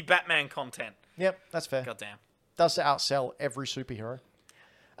 pages will be Batman content. Yep, that's fair. Goddamn. Does outsell every superhero.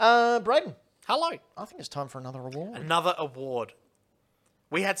 Braden, Hello. I think it's time for another award. Another award.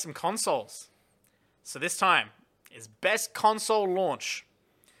 We had some consoles. So this time is Best Console Launch.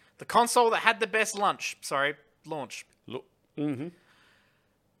 The console that had the best launch. Look. And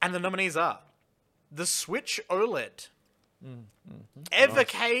the nominees are the Switch OLED,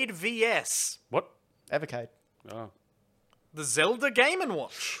 Evercade VS, What? Evercade. Oh, the Zelda Game &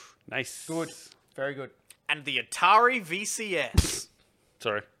 Watch, nice. Good. Very good. and the Atari VCS.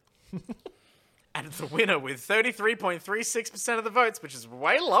 Sorry. And the winner with 33.36% of the votes, which is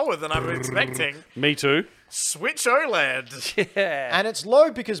way lower than I was expecting, Me too. Switch OLED. Yeah. And it's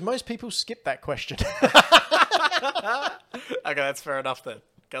low because most people skip that question. Okay, that's fair enough then.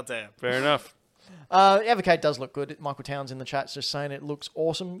 Goddamn. Fair enough. Evercade does look good. Michael Towns in the chat's just saying it looks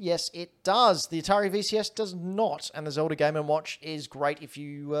awesome. Yes, it does. The Atari VCS does not. And the Zelda Game & Watch is great if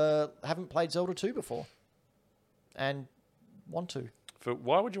you haven't played Zelda 2 before. And want to.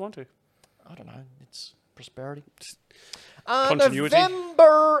 Why would you want to? I don't know. It's prosperity. Continuity.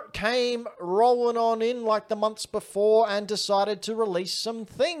 November came rolling on in like the months before and decided to release some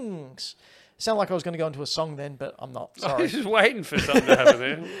things. Sound like I was going to go into a song then, but I'm not. I Sorry. was just waiting for something to happen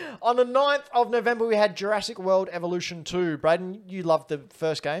there. On the 9th of November, we had Jurassic World Evolution 2. Braden, you loved the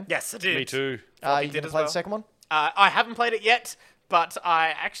first game. Yes, I did. Me too. Floppy You did going to as play well. the second one? I haven't played it yet, but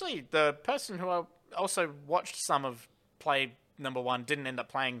the person who I also watched some of played number 1 didn't end up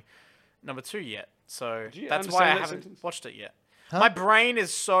playing number 2 yet. So you that's why I understand that haven't sentence? watched it yet. My brain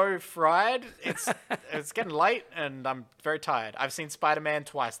is so fried. It's getting late and I'm very tired. I've seen Spider-Man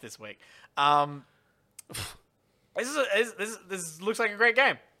twice this week. This looks like a great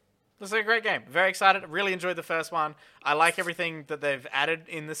game. Looks like a great game. Very excited. Really enjoyed the first one. I like everything that they've added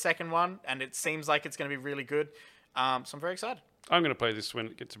in the second one, and it seems like it's going to be really good. So I'm very excited. I'm going to play this when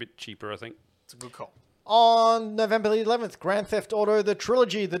it gets a bit cheaper, I think. It's a good call. On November the 11th, Grand Theft Auto The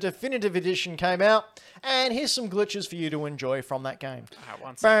Trilogy, the definitive edition, came out. And here's some glitches for you to enjoy from that game. All right,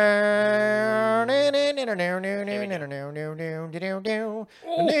 one second.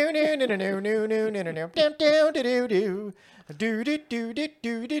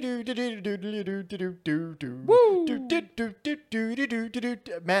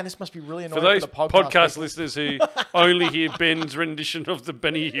 Man, this must be really annoying For those the podcast people. listeners who only hear Ben's rendition of the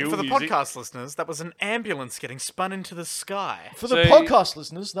Benny Hill For the music. podcast listeners, that was an ambulance getting spun into the sky. For the So- podcast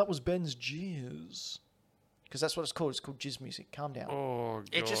listeners, that was Ben's jizz. Because that's what it's called. It's called jizz music. Calm down. Oh, God.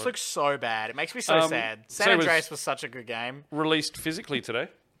 It just looks so bad. It makes me so sad. San so was- Andreas was such a good game. Released physically today.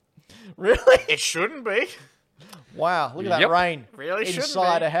 Really? It shouldn't be. Wow, look at that Yep. rain Really shouldn't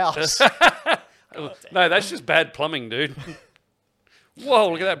inside be. a house. No, that's just bad plumbing, dude. Whoa,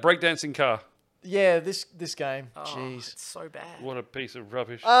 look at that breakdancing car. Yeah, this game. Oh, Jeez. it's so bad. What a piece of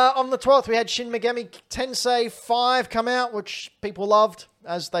rubbish. On the 12th, we had Shin Megami Tensei 5 come out, which people loved,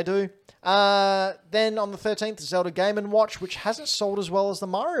 as they do. Then on the 13th, Zelda Game & Watch, which hasn't sold as well as the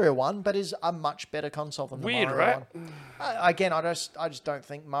Mario one, but is a much better console than the Weird, Mario right? one. Again, I just don't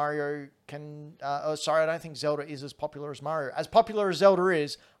think Mario can... I don't think Zelda is as popular as Mario. As popular as Zelda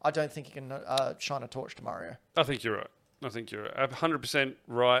is, I don't think it can shine a torch to Mario. I think you're right. 100%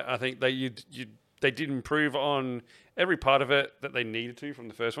 right. I think they did improve on every part of it that they needed to from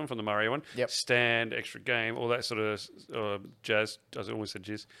the first one, from the Mario one. Yep. Stand, extra game, all that sort of jazz. I almost said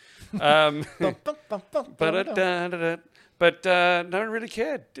jizz. But no one really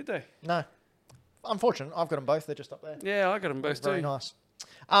cared, did they? No. Unfortunate. I've got them both. They're just up there. Yeah, I got them both Very too. nice.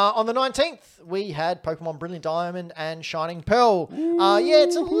 On the 19th, we had Pokemon Brilliant Diamond and Shining Pearl. Yeah,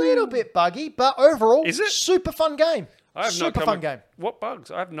 it's a little bit buggy, but overall, Is it? super fun game. I have Super not fun game. What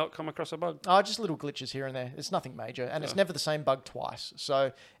bugs? I have not come across a bug. Just little glitches here and there. It's nothing major, and it's never the same bug twice.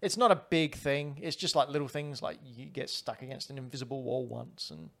 So it's not a big thing. It's just like little things, like you get stuck against an invisible wall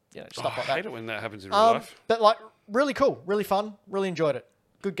once, and stuff like I that. hate it when that happens in real life. But like really cool, really fun, really enjoyed it.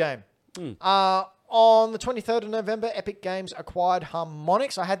 Good game. On the 23rd of November, Epic Games acquired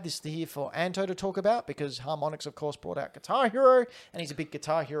Harmonix. I had this here for Anto to talk about because Harmonix, of course, brought out Guitar Hero, and he's a big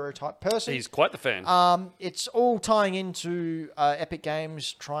Guitar Hero type person. He's quite the fan. It's all tying into Epic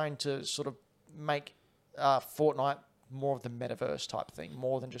Games trying to sort of make Fortnite more of the metaverse type thing,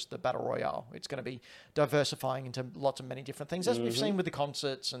 more than just the Battle Royale. It's going to be diversifying into lots of many different things, as we've seen with the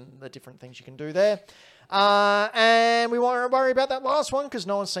concerts and the different things you can do there. And we won't worry about that last one because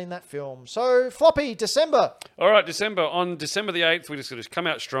no one's seen that film. So, Floppy, December. All right, December. On December the 8th, we just come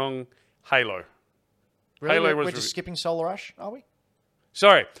out strong. Halo. Really? Halo We're was just reviewed. skipping Solar Ash, are we?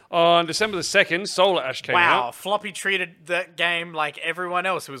 Sorry, on December the 2nd, Solar Ash came Wow, out. Floppy treated that game like everyone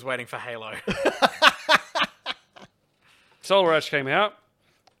else who was waiting for Halo. Solar Ash came out.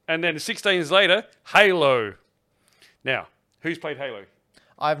 And then 16 years later, Halo. Now, who's played Halo?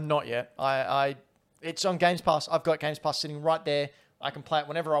 I have not yet. It's on Games Pass. I've got Games Pass sitting right there. I can play it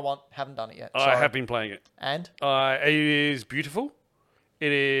whenever I want. Haven't done it yet. I have been playing it. And? It is beautiful.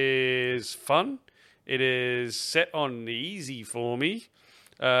 It is fun. It is set on easy for me.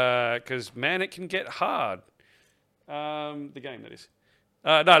 Because, man, it can get hard. The game, that is.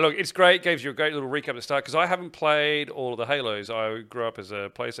 No, look, it's great. Gives you a great little recap at the start because I haven't played all of the Halos. I grew up as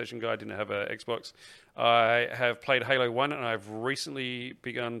a PlayStation guy, didn't have an Xbox. I have played Halo 1 and I've recently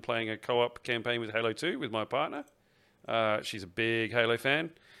begun playing a co-op campaign with Halo 2 with my partner. She's a big Halo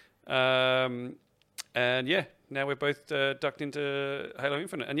fan. And yeah, now we're both ducked into Halo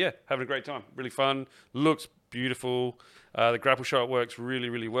Infinite. And yeah, having a great time. Really fun. Looks beautiful. The grapple shot works really,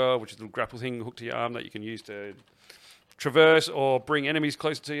 really well, which is a little grapple thing hooked to your arm that you can use to traverse or bring enemies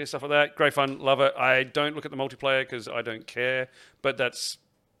closer to you, stuff like that. Great fun, love it. I don't look at the multiplayer because I don't care, but that's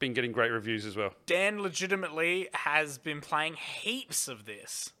been getting great reviews as well. Dan legitimately has been playing heaps of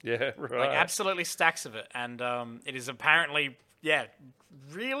this. Yeah, right. Like, absolutely stacks of it. And it is apparently,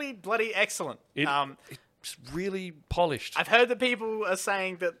 really bloody excellent. It's really polished. I've heard that people are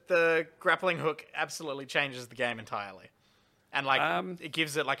saying that the grappling hook absolutely changes the game entirely. And, it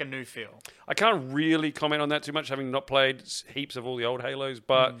gives it, a new feel. I can't really comment on that too much, having not played heaps of all the old Halos,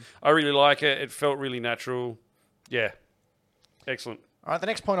 but I really like it. It felt really natural. Yeah. Excellent. All right, the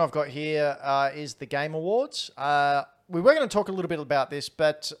next point I've got here is the Game Awards. We were going to talk a little bit about this,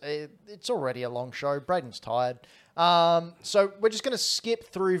 but it's already a long show. Braden's tired. So we're just going to skip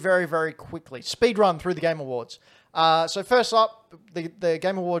through very, very quickly. Speed run through the Game Awards. So first up, the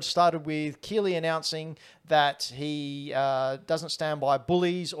Game Awards started with Keighley announcing that he doesn't stand by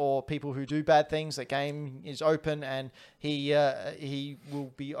bullies or people who do bad things. The game is open, and he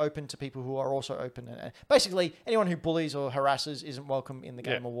will be open to people who are also open. And basically, anyone who bullies or harasses isn't welcome in the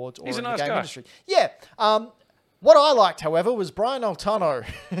Game Awards or He's in a nice the game guy. industry. Yeah. What I liked, however, was Brian Altano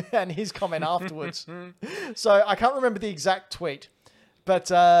and his comment afterwards. So I can't remember the exact tweet, but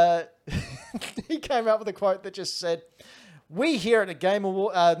he came out with a quote that just said, "We here at the Game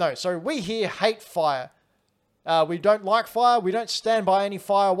Award, we here hate fire. We don't like fire. We don't stand by any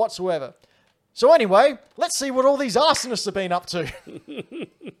fire whatsoever. So anyway, let's see what all these arsonists have been up to."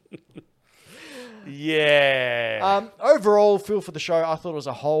 Yeah. Overall, feel for the show, I thought it was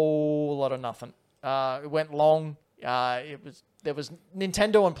a whole lot of nothing. It went long. There was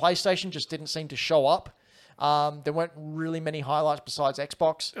Nintendo and PlayStation just didn't seem to show up. There weren't really many highlights besides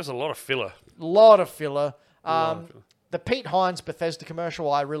Xbox. There's a lot of filler. Lot of filler. lot of filler. The Pete Hines Bethesda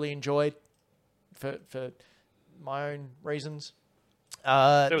commercial I really enjoyed for my own reasons.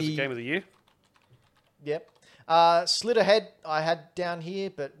 That was the game of the year. Yep. Slitterhead I had down here,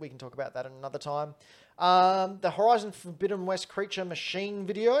 but we can talk about that another time. The Horizon Forbidden West Creature Machine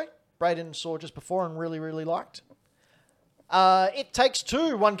video, Braden saw just before and really, really liked. It Takes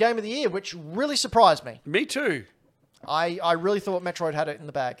Two won Game of the Year, which really surprised me. Me too. I really thought Metroid had it in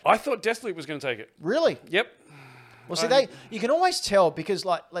the bag. I thought Deathloop was going to take it. Really? Yep. Well, see, you can always tell because,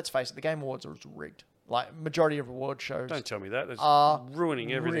 let's face it, the Game Awards are rigged. Majority of award shows Don't tell me that. That's are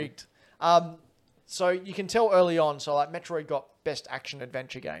ruining everything. rigged. So you can tell early on. So Metroid got Best Action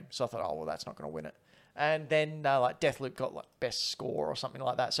Adventure Game. So I thought, oh well, that's not going to win it. And then Deathloop got Best Score or something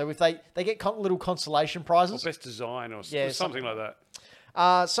like that. So if they get little consolation Or prizes. best design or Yeah, something like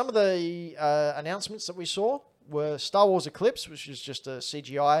that. Some of the announcements that we saw were Star Wars Eclipse, which is just a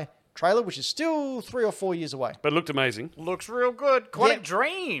CGI trailer, which is still 3 or 4 years away. But it looked amazing. Looks real good. Quantic Yeah.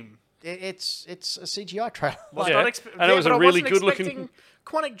 Dream. It's a CGI trailer. Was Yeah. not And it was a but I really wasn't good-looking- expecting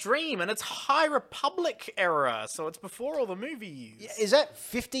Quantic Dream, and it's High Republic era, so it's before all the movies. Is that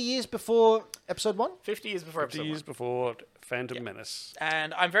 50 years before Episode 1? 50 years before 50 episode years 1. before Phantom Menace.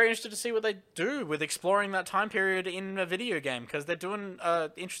 And I'm very interested to see what they do with exploring that time period in a video game, because they're doing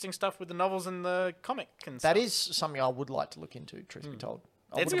interesting stuff with the novels and the comic and stuff. That is something I would like to look into, truth be told.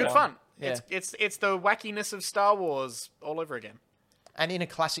 I It's wouldn't good mind. fun. Yeah. It's the wackiness of Star Wars all over again. And in a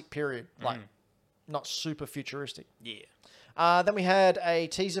classic period, not super futuristic. Yeah. Then we had a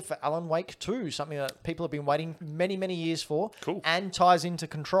teaser for Alan Wake 2, something that people have been waiting many, many years for. Cool. And ties into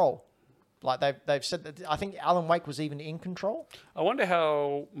Control. They've said that, I think Alan Wake was even in Control. I wonder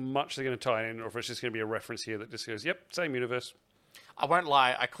how much they're going to tie in, or if it's just going to be a reference here that just goes, yep, same universe. I won't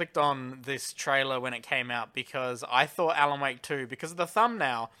lie, I clicked on this trailer when it came out because I thought Alan Wake 2, because of the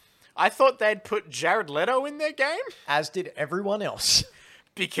thumbnail, I thought they'd put Jared Leto in their game. As did everyone else.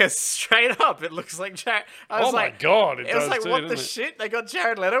 Because straight up, it looks like Jared. I was Oh my like, God, it It was does like, too, what the doesn't it? shit? They got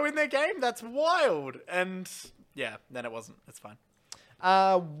Jared Leto in their game? That's wild. And yeah, then it wasn't. It's fine.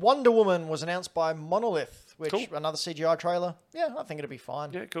 Wonder Woman was announced by Monolith, which Cool. another CGI trailer. Yeah, I think it'll be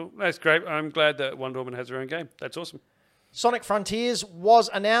fine. Yeah, cool. That's great. I'm glad that Wonder Woman has her own game. That's awesome. Sonic Frontiers was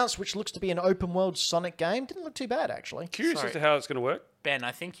announced, which looks to be an open world Sonic game. Didn't look too bad, actually. Curious Sorry. as to how it's going to work. Ben,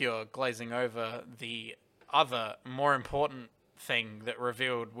 I think you're glazing over the other, more important thing that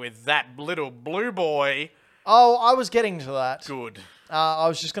revealed with that little blue boy. Oh, I was getting to that. Good. I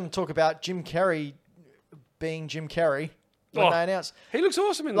was just going to talk about Jim Carrey being Jim Carrey when Oh, they announced. He looks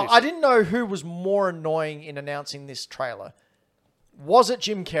awesome in Like, this. I didn't know who was more annoying in announcing this trailer. Was it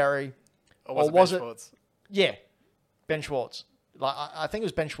Jim Carrey? Or was Or it was Ben it- Schwartz? Yeah, Ben Schwartz. Like I think it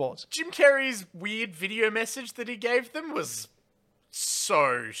was Ben Schwartz. Jim Carrey's weird video message that he gave them was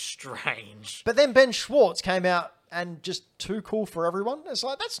so strange. But then Ben Schwartz came out and just too cool for everyone. It's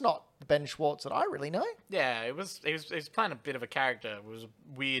like, that's not the Ben Schwartz that I really know. Yeah, he was playing a bit of a character. It was a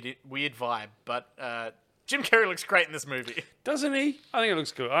weird vibe. But Jim Carrey looks great in this movie. Doesn't he? I think it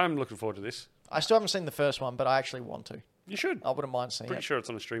looks good. I'm looking forward to this. I still haven't seen the first one, but I actually want to. You should. I wouldn't mind seeing Pretty it. sure it's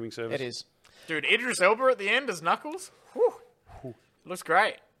on a streaming service. It is. Dude, Idris Elba at the end as Knuckles. Whew. Looks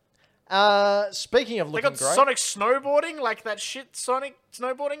great. Speaking of They looking got great, Sonic snowboarding, like that shit Sonic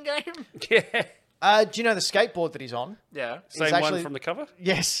snowboarding game. Yeah. do you know the skateboard that he's on? Yeah. Same actually- one from the cover?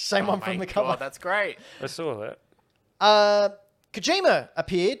 Yes, same one from the cover. God, that's great. I saw that. Kojima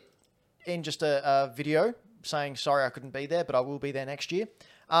appeared in just a video saying, sorry, I couldn't be there, but I will be there next year.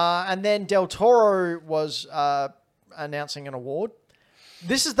 And then Del Toro was announcing an award.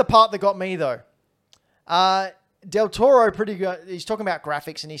 This is the part that got me, though. Del Toro, pretty good. He's talking about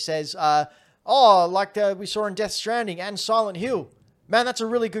graphics, and he says, we saw in Death Stranding and Silent Hill. Man, that's a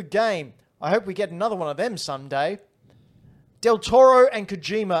really good game. I hope we get another one of them someday. Del Toro and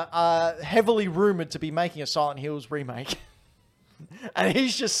Kojima are heavily rumored to be making a Silent Hills remake. And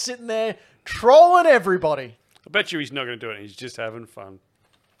he's just sitting there trolling everybody. I bet you he's not going to do it. He's just having fun.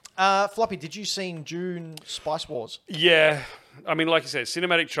 Floppy, did you see June Spice Wars? Yeah. I mean, like you said,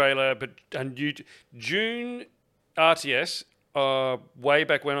 cinematic trailer, but June RTS, way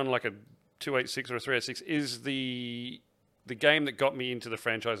back when on like a 286 or a 386, is the game that got me into the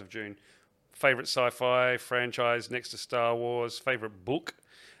franchise of June. Favorite sci-fi franchise next to Star Wars. Favorite book.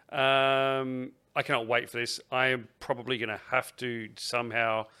 I cannot wait for this. I am probably going to have to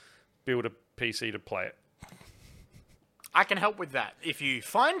somehow build a PC to play it. I can help with that if you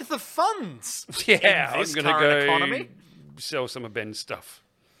find the funds. Yeah, in this I'm going to current go economy. sell some of Ben's stuff.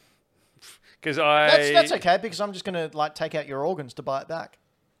 Because That's okay, because I'm just going to take out your organs to buy it back.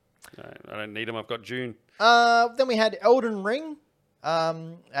 I don't need them. I've got June. Then we had Elden Ring,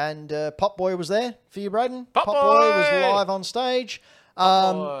 and Pop Boy was there for you, Braden. Pop Boy Boy! was live on stage,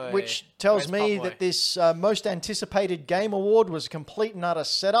 Boy. which tells Where's me Pop Boy? that this most anticipated game award was a complete and utter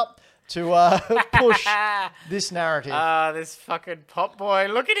setup to push this narrative. This fucking Pop Boy.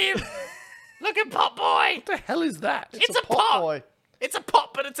 Look at him. Look at Pop Boy. What the hell is that? It's a pop. Boy. It's a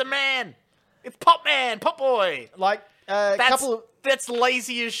pop, but it's a man. It's Pop Man, Pop Boy. Like a couple of That's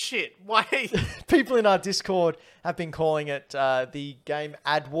lazy as shit. Why? people in our Discord have been calling it the game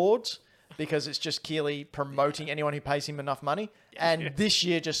AdWards because it's just Keeley promoting anyone who pays him enough money. And this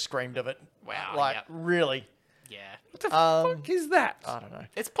year just screamed of it. Wow, Like, yep. really? Yeah. What the fuck is that? I don't know.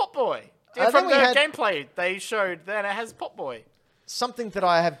 It's Pop Boy. then From we the had- gameplay they showed, then it has Pop Boy. Something that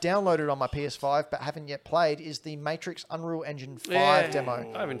I have downloaded on my PS5 but haven't yet played is the Matrix Unreal Engine 5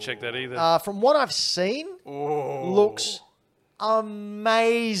 demo. I haven't checked that either. From what I've seen, looks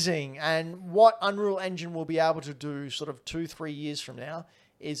amazing. And what Unreal Engine will be able to do sort of 2-3 years from now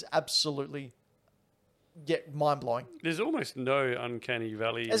is absolutely mind-blowing. There's almost no uncanny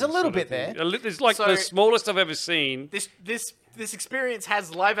valley. There's a little sort of bit thing. there. There's like So- the smallest I've ever seen. This experience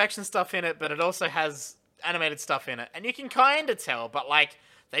has live action stuff in it, but it also has animated stuff in it. And you can kind of tell, but like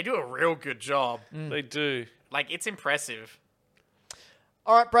they do a real good job. They do. Like it's impressive.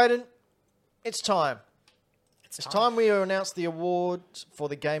 All right, Braden, it's time. It's time we announce the award for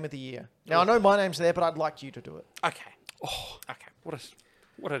the Game of the Year. Now, I know my name's there, but I'd like you to do it. Okay. Okay.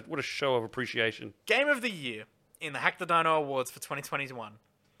 What a show of appreciation. Game of the Year in the Hack the Dino Awards for 2021.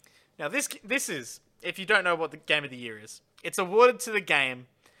 Now, this is, if you don't know what the Game of the Year is, it's awarded to the game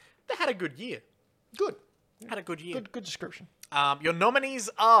that had a good year. Good. Had a good year. Good description. Your nominees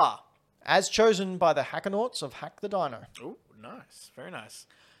are... As chosen by the Hackanauts of Hack the Dino. Ooh, nice. Very nice.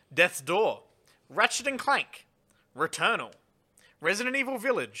 Death's Door, Ratchet and Clank, Returnal, Resident Evil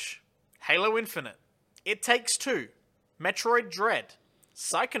Village, Halo Infinite, It Takes Two, Metroid Dread,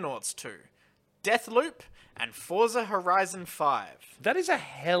 Psychonauts 2, Deathloop, and Forza Horizon 5. That is a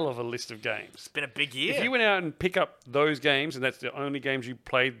hell of a list of games. It's been a big year. If you went out and pick up those games, and that's the only games you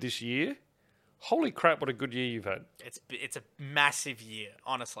played this year, holy crap, what a good year you've had. It's a massive year,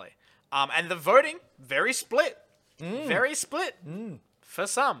 honestly. And the voting, very split. Very split for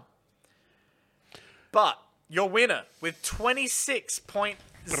some. But your winner with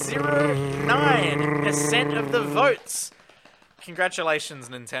 26.09% of the votes. Congratulations,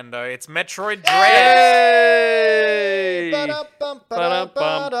 Nintendo. It's Metroid Dread. Hey!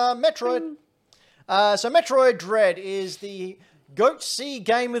 Metroid. So Metroid Dread is the Goatsy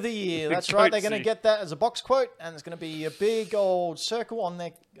Game of the Year. That's right. They're going to Goatsy. get that as a box quote, and there's going to be a big old circle on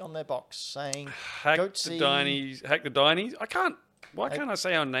their box saying Hack Goatsy. the Dinies. I can't. Why can't I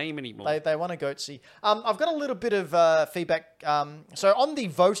say our name anymore? They want a Goatsy. I've got a little bit of feedback. So on the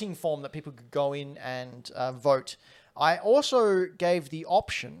voting form that people could go in and vote, I also gave the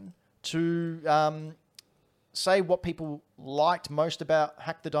option to say what people liked most about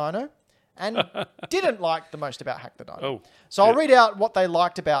Hack the Dino and didn't like the most about Hack the Dino. Oh, so I'll read out what they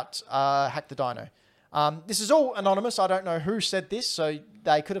liked about Hack the Dino. This is all anonymous. I don't know who said this, so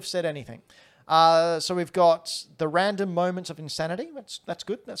they could have said anything. So we've got the random moments of insanity. That's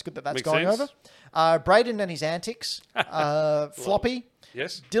good. That's good that that's Makes going sense. over. Braden and his antics. Floppy.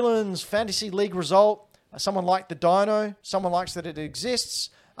 Yes. Dylan's Fantasy League result. Someone liked the dino. Someone likes that it exists.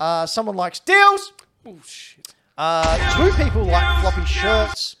 Someone likes deals. Oh, shit. 2 people like floppy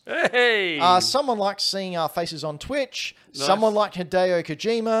shirts. Hey! Someone likes seeing our faces on Twitch. Nice. Someone liked Hideo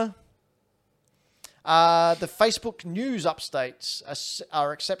Kojima. The Facebook news updates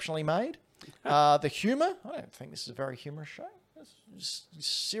are exceptionally made. The humor. I don't think this is a very humorous show. It's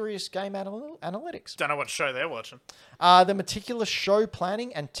serious game analytics. Don't know what show they're watching. The meticulous show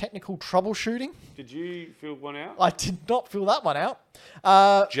planning and technical troubleshooting. Did you fill one out? I did not fill that one out.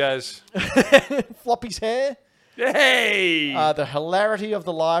 Jazz. Floppy's hair. Hey! The hilarity of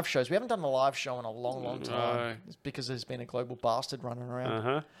the live shows. We haven't done a live show in a long, long time. No. It's because there's been a global bastard running around.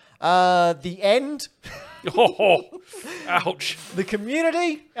 Uh-huh. The end. Oh, ouch. The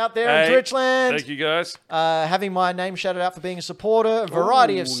community out there in Hey, Twitchland. Thank you, guys. Having my name shouted out for being a supporter. A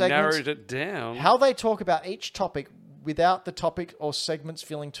variety of Ooh, segments. Narrowed it down. How they talk about each topic without the topic or segments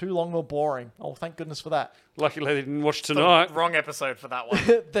feeling too long or boring. Oh, thank goodness for that. Luckily, they didn't watch tonight. Wrong episode for that one.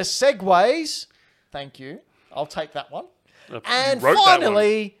 The segues. Thank you. I'll take that one. And wrote that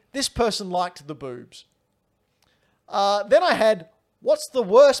finally, this person liked the boobs. Then I had, what's the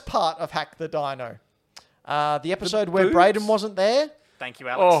worst part of Hack the Dino? The episode where boobs? Braden wasn't there. Thank you,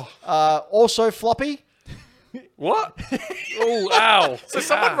 Alex. Oh, Also floppy. what? Oh, ow. So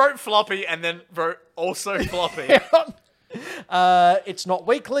someone wrote floppy and then wrote also floppy. It's not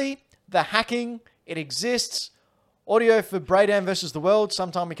weekly. The hacking. It exists. Audio for Braden versus the World.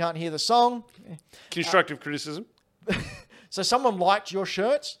 Sometime we can't hear the song. Constructive criticism. So someone liked your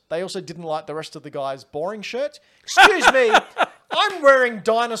shirts. They also didn't like the rest of the guys' boring shirts. Excuse me. I'm wearing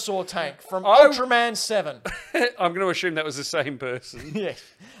Dinosaur Tank from Ultraman 7. I'm going to assume that was the same person. Yes.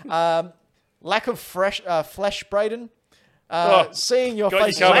 Lack of flesh, Braden. Seeing your Got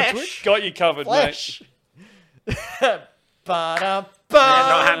face you on covered. Twitch. Got you covered, Flesh. Ba-dum,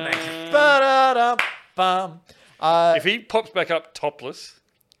 not happening. ba-da-dum, mate. If he pops back up topless,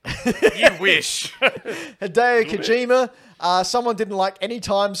 You wish. Hideo Kojima. Someone didn't like any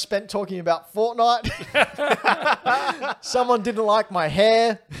time spent talking about Fortnite. Someone didn't like my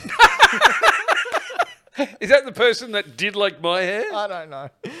hair. is that the person that did like my hair? I don't know.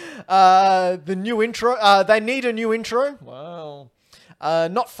 The new intro. They need a new intro. Wow.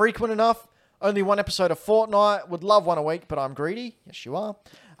 Not frequent enough. Only one episode of Fortnite. Would love one a week, but I'm greedy. Yes, you are.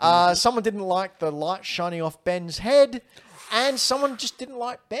 Someone didn't like the light shining off Ben's head. And someone just didn't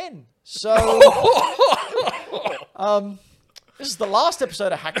like Ben. So, this is the last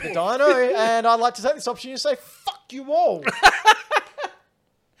episode of Hack the Dino, and I'd like to take this opportunity to say, fuck you all.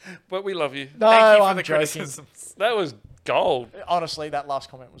 But we love you. No, Thank you for I'm the joking. criticisms. That was gold. Honestly, that last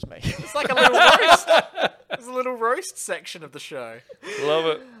comment was me. It's like a little roast. There's a little roast section of the show. Love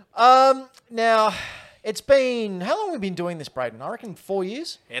it. Now, it's been... How long have we been doing this, Braden? I reckon 4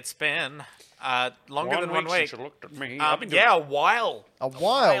 years? It's been longer than 1 week. Since you looked at me. I've been doing Yeah, a while. A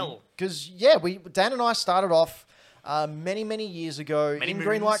while. Because, yeah, Dan and I started off many, many years ago Many in moons.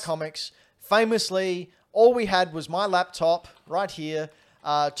 Greenlight Comics. Famously, all we had was my laptop right here, 2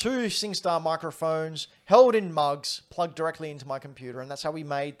 SingStar microphones, held in mugs, plugged directly into my computer. And that's how we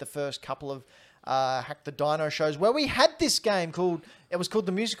made the first couple of Hack the Dino shows, where we had this game called... It was called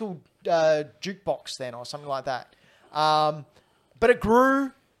the Musical Jukebox then, or something like that. But it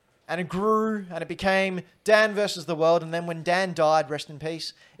grew... and it grew, and it became Dan versus the world. And then when Dan died, rest in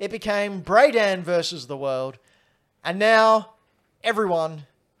peace, it became Braydan versus the world. And now, everyone,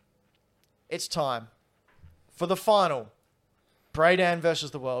 it's time for the final Braydan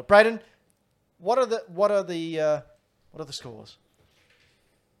versus the world. Brayden, what are the scores?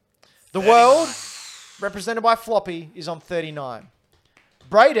 The world, represented by Floppy, is on 39.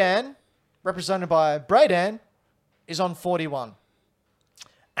 Braydan, represented by Braydan, is on 41.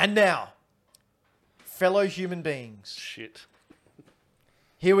 And now, fellow human beings, Shit.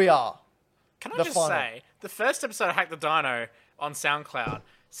 here we are. Can I The just final. say, the first episode of Hack the Dino on SoundCloud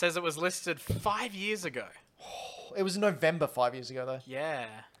says it was listed 5 years ago. It was November 5 years ago, though. Yeah.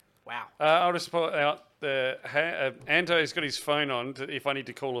 Wow. I'll just point out Anto's got his phone on if I need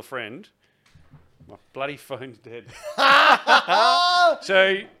to call a friend. My bloody phone's dead.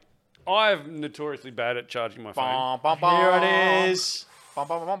 So I'm notoriously bad at charging my phone. Bum, bum, bum. Here it is. Bum,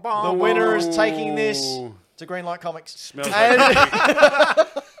 bum, bum, The bum. winner is taking this Ooh. to Greenlight Comics. Smells And like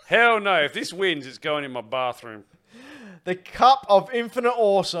hell no. If this wins, it's going in my bathroom. the Cup of Infinite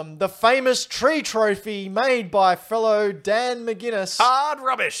Awesome, the famous tree trophy made by fellow Dan McGuinness. Hard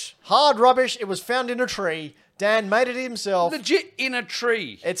rubbish. Hard rubbish. It was found in a tree. Dan made it himself. Legit in a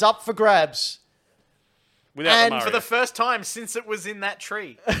tree. It's up for grabs. Without And the For Mario. the first time since it was in that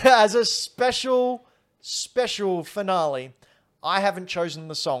tree. As a special finale, I haven't chosen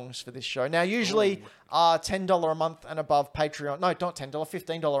the songs for this show. Now, usually $10 a month and above Patreon. No, not $10,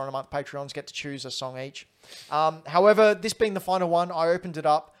 $15 a month Patreons get to choose a song each. However, this being the final one, I opened it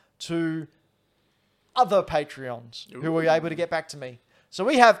up to other Patreons who were able to get back to me. So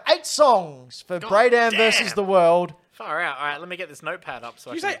we have 8 songs for Braydan damn. versus the world. Far out. All right, let me get this notepad up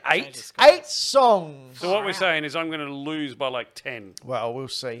so Did I you can say change 8? the score. 8 songs. So what we're saying is I'm going to lose by like 10. Well, we'll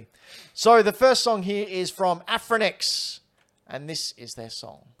see. So the first song here is from Afronix, and this is their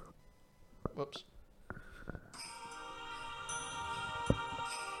song. Whoops.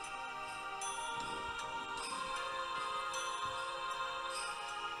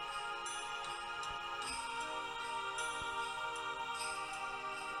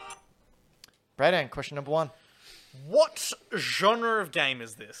 Braydan, question number 1. What genre of game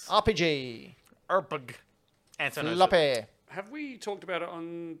is this? RPG. RPG. Anton knows it. Floppy. Have we talked about it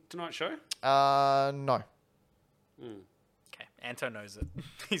on tonight's show? No. Okay, Anton knows it.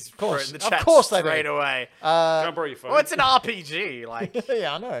 He's course. in the Of chat course they do. straight away. Can I borrow your phone? Well, it's an RPG. Like,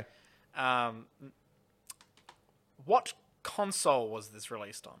 Yeah, I know. what console was this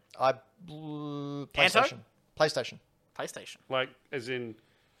released on? PlayStation. PlayStation. PlayStation. Like, as in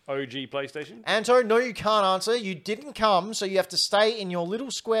OG PlayStation? Anto, no, you can't answer. You didn't come, so you have to stay in your little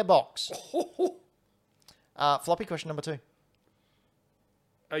square box. Floppy, question number 2.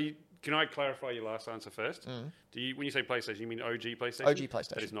 Can I clarify your last answer first? Do you, when you say PlayStation, you mean OG PlayStation? OG PlayStation.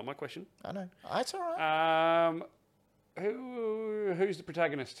 That is not my question. I know. That's all right. Who's the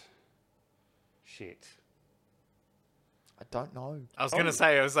protagonist? Shit. I don't know. I was gonna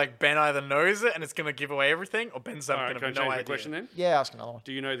say, I was like, Ben either knows it and it's gonna give away everything, or Ben's All gonna right, have can I no change idea. the question then? Yeah, ask another one.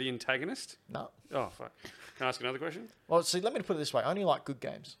 Do you know the antagonist? No. Oh, fuck. Can I ask another question? Well, see, let me put it this way. I only like good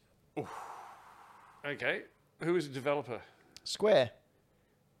games. Okay. Who is the developer? Square.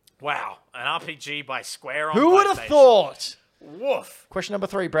 Wow, an RPG by Square on Who would have PlayStation. thought? Woof. Question number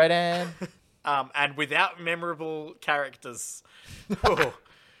 3, Braydan. And without memorable characters. Oh,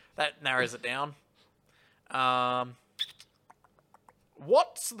 that narrows it down.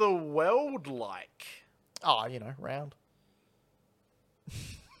 What's the world like? Oh, round.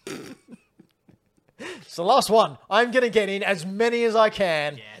 It's the last one. I'm going to get in as many as I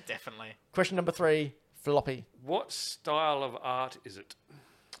can. Yeah, definitely. Question number 3, Floppy. What style of art is it?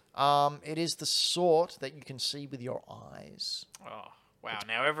 It is the sort that you can see with your eyes. Oh, wow.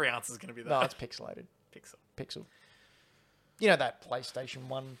 Now every answer's going to be that. No, it's pixelated. Pixel. Pixel. You know that PlayStation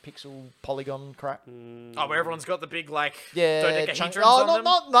 1 pixel polygon crap? Oh, where everyone's got the big, like, Yeah. dodecahedrons Oh, on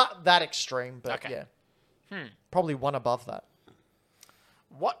them? not that extreme, but Okay. yeah. Probably one above that.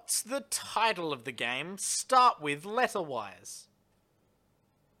 What's the title of the game? Start with letter-wise.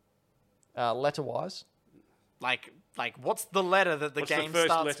 Letter-wise. Like, what's the letter that the What's the game first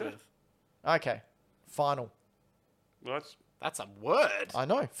starts letter? with? Okay. Final. Well, that's... That's a word. I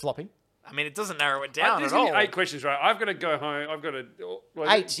know. Floppy. I mean, it doesn't narrow it down There's at all. gonna be 8 questions, right? I've got to go home. I've got to... Well,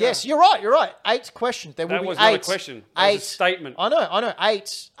 8. Yes, you're right. 8 questions. There will That be was 8. not a question. That was a 8. statement. I know.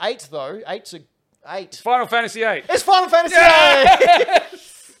 8. 8, though. 8's a... 8. Final Fantasy 8. It's Final Fantasy VIII!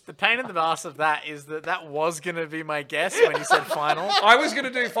 The pain in the ass of that is that was going to be my guess when you said final. I was going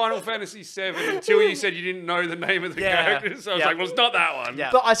to do Final Fantasy 7 until you said you didn't know the name of the Yeah. characters. So I was Yeah. like, well, it's not that one. Yeah.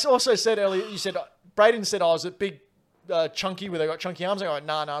 But I also said earlier, Brayden said I was a big chunky, where they got chunky arms. I go,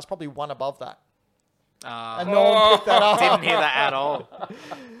 nah, it's probably one above that. And Uh, no one picked that up. didn't hear that at all.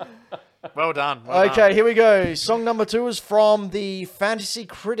 Well done. Well Okay, done. here we go. Song number 2 is from the Fantasy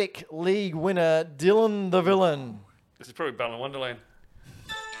Critic League winner, Dylan the Villain. This is probably Battle in Wonderland.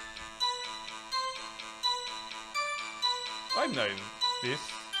 I know this.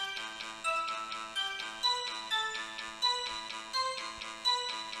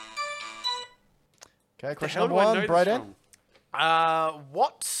 Okay, question How number do I know 1, this Brayden.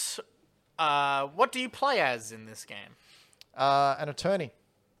 from? What do you play as in this game? An attorney.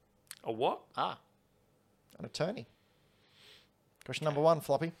 A what? Ah, An attorney. Question number 1,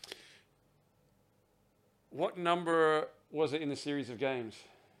 Floppy. What number was it in the series of games?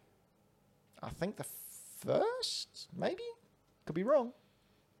 I think the first, maybe? Could be wrong.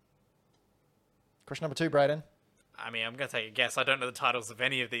 Question number 2, Brayden. I mean, I'm gonna take a guess. I don't know the titles of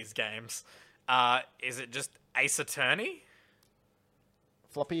any of these games. Is it just Ace Attorney?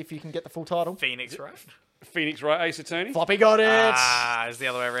 Floppy, if you can get the full title. Phoenix Wright? Phoenix Wright Ace Attorney? Floppy got it. It's the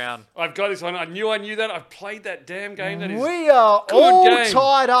other way around. I've got this one. I knew that. I've played that damn game. That is. We are good all game.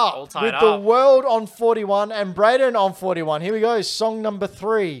 tied up All tied with the up. world on 41 and Brayden on 41. Here we go. Song number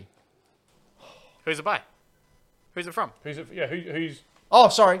 3. Who's it by? Who's it from? Who's it? Yeah, who's Oh,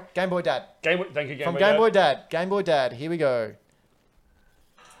 sorry. Game Boy Dad. Game Boy? Thank you, Game From Boy. Game Dad. Boy Dad. Game Boy Dad. Here we go.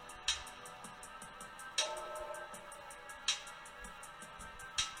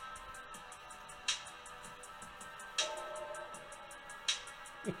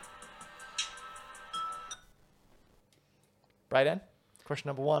 Brayden, question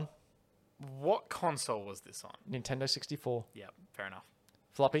number 1. What console was this on? Nintendo 64. Yeah, fair enough.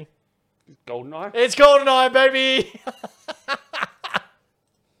 Floppy. GoldenEye. It's GoldenEye, baby!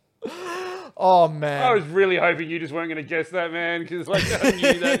 Oh, man. I was really hoping you just weren't going to guess that, man, because like I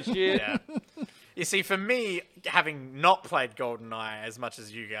knew that shit. Yeah. You see, for me, having not played GoldenEye as much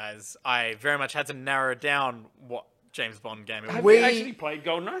as you guys, I very much had to narrow down what James Bond game it was. Have We- we actually played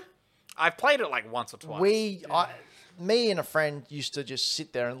GoldenEye? I've played it like once or twice. Me and a friend used to just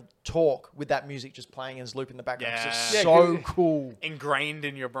sit there and talk with that music just playing as loop in the background. It's just Yeah. so Yeah, cool. Ingrained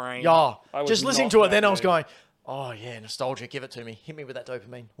in your brain. Yeah. I was Just listening not to it, that then I was dude. going, oh, yeah, nostalgia. Give it to me. Hit me with that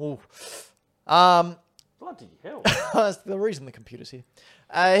dopamine. Ooh. Bloody hell. That's the reason the computer's here.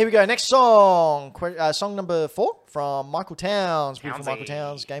 Here we go. Next song. Song number 4 from Michael Towns. Beautiful Townsy. Michael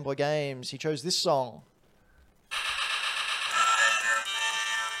Towns, Game Boy Games. He chose this song.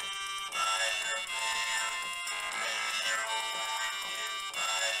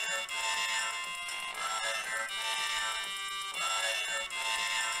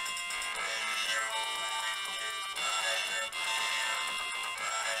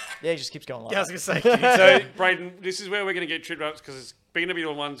 Yeah, he just keeps going like Yeah, I that. was going to say. So, Braden, this is where we're going to get tripped up because it's going to be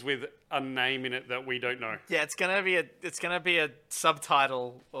the ones with a name in it that we don't know. Yeah, it's gonna be a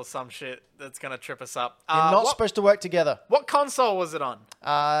subtitle or some shit that's gonna trip us up. You're not what, supposed to work together. what console was it on?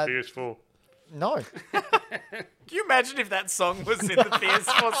 PS4. No. Can you imagine if that song was in the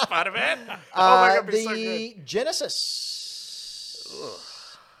PS4 Spider-Man? Oh my god, it'd be so good. The Genesis.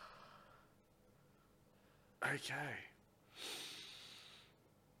 Okay.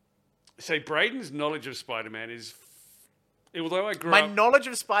 So Braden's knowledge of Spider-Man is, although I grew My up, knowledge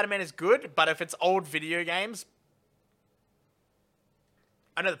of Spider-Man is good, but if it's old video games,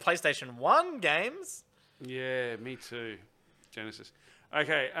 I know the PlayStation 1 games. yeah, me too. Genesis.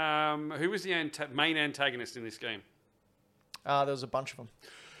 Okay, who was the main antagonist in this game? There was a bunch of them.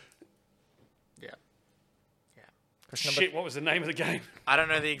 Yeah. Question Shit, what was the name of the game? I don't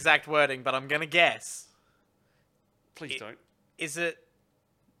know the exact wording, but I'm gonna guess. Please don't. Is it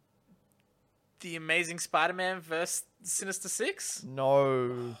The Amazing Spider-Man vs. Sinister Six?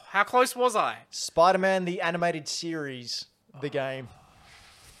 No. How close was I? Spider-Man, the animated series, the game.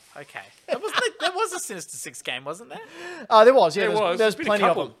 Okay. There was a Sinister Six game, wasn't there? There was, yeah. There was. There's Been a plenty of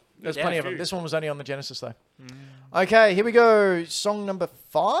couple. them. There's Yeah, plenty a of them. few. This one was only on the Genesis, though. Okay, here we go. Song number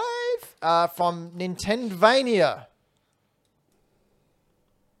 5 from Nintendvania.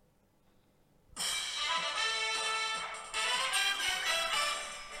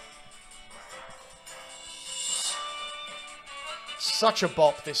 Such a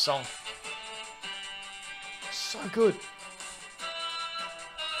bop, this song. So good.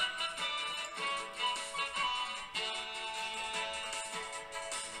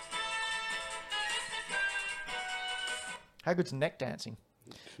 How good's neck dancing?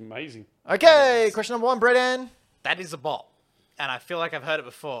 It's amazing. Okay, question number 1, Bredan. That is a bop. And I feel like I've heard it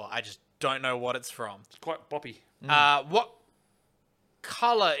before. I just don't know what it's from. It's quite boppy. What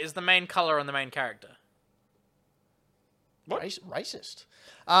color is the main color on the main character? What? Racist.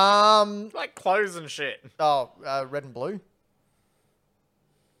 Like clothes and shit. Red and blue.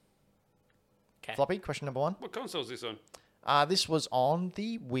 Okay. Floppy, question number 1. What console is this on? This was on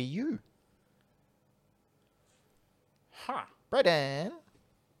the Wii U. Huh. Braden.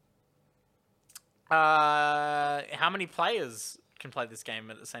 How many players can play this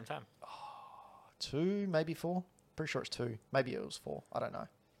game at the same time? 2, maybe 4. Pretty sure it's 2. Maybe it was 4. I don't know.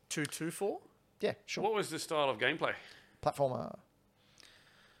 2-2-4? Yeah, sure. What was the style of gameplay? Platformer.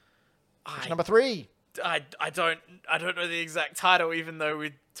 Question number 3. I don't know the exact title, even though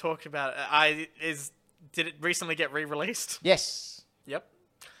we talked about it. Did it recently get re-released? Yes. Yep.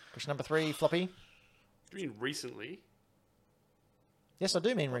 Question number 3, Floppy. Do you mean recently? Yes, I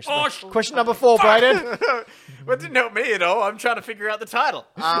do mean recently. Oh, Question number 4, Braden. Well, it didn't help me at all. I'm trying to figure out the title.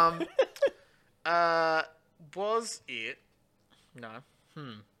 Was it? No.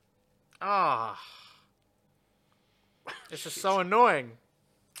 This is so annoying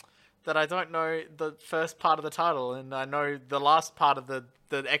that I don't know the first part of the title, and I know the last part of the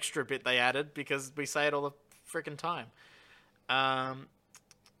extra bit they added because we say it all the freaking time.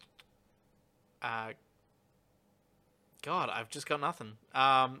 God, I've just got nothing.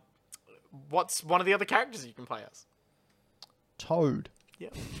 What's one of the other characters you can play as? Toad. Yeah,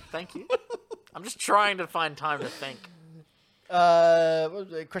 thank you. I'm just trying to find time to think.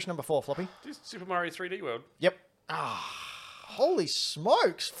 Question number 4, Floppy. This is Super Mario 3D World. Yep. Holy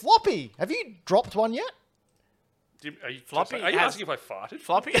smokes, Floppy! Have you dropped one yet? Are you, Floppy are you has- asking if I farted?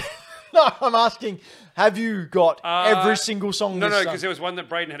 Floppy? No, I'm asking, have you got every single song? No, this no, sung? because there was one that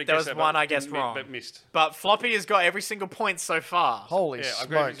Braden had to There guess was at, one but I guessed didn't- wrong. But missed. But Floppy has got every single point so far. Holy Yeah, I've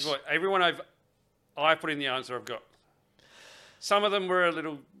got smokes. everyone I put in the answer I've got. Some of them were a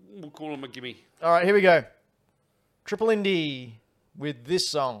little, we'll call them a gimme. All right, here we go. Triple Indie with this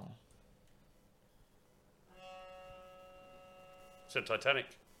song. Said Titanic.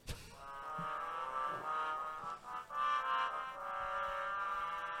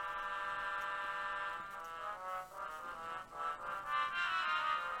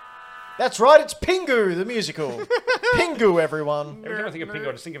 That's right, it's Pingu, the musical. Pingu, everyone. Every time I think of Pingu,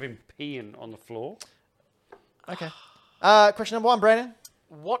 I just think of him peeing on the floor. Okay. Question number 1, Brandon.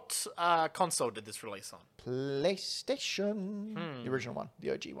 What console did this release on? PlayStation. The original one,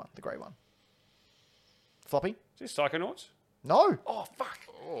 the OG one, the grey one. Floppy? Is this Psychonauts? No. Oh, fuck.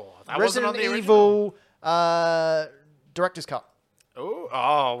 Oh, that wasn't on Resident the original. Evil Director's Cut.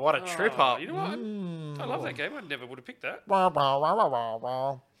 Oh, what a trip Oh, up. you know what? I love that game. I never would have picked that. Wah, wah, wah, wah, wah,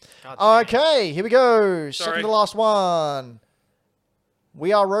 wah. God damn. Okay, here we go. Sorry. Second to last one.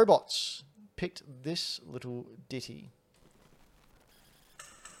 We Are Robots picked this little ditty.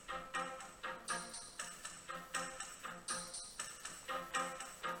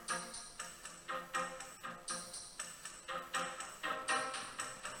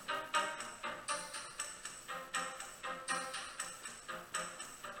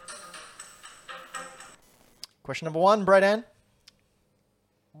 Question number 1, Braden.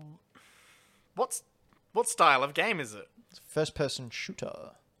 What style of game is it? First person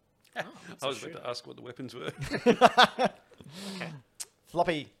shooter. I was about to ask what the weapons were.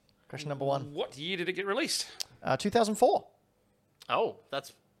 Floppy. Question number 1. What year did it get released? 2004. Oh,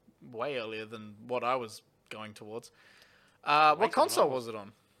 that's way earlier than what I was going towards. What console was it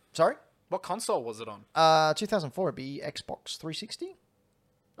on? Sorry? What console was it on? 2004 would be Xbox 360.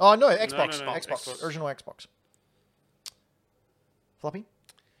 Oh, no, Xbox. no, Xbox. Xbox. Original Xbox. Floppy.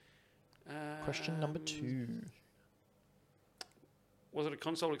 Question number 2. Was it a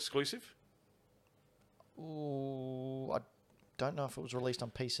console exclusive? Ooh, I don't know if it was released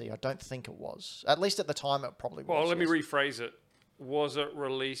on PC. I don't think it was. At least at the time, it probably was. Well, let me yes. rephrase it. Was it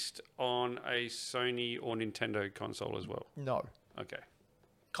released on a Sony or Nintendo console as well? No. Okay.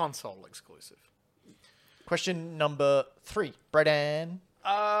 Console exclusive. Question number 3. Braden.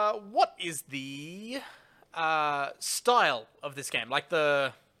 What is the style of this game? Like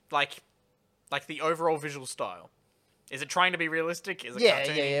the overall visual style. Is it trying to be realistic? Is it Yeah,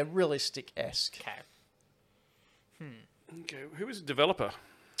 cartoony? yeah, realistic-esque. Okay. Okay. Who was the developer?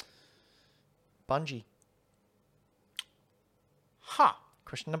 Bungie. Huh.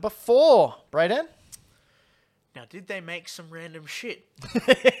 Question number 4. Braden. Now, did they make some random shit?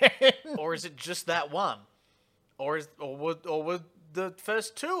 Or is it just that one? Or were the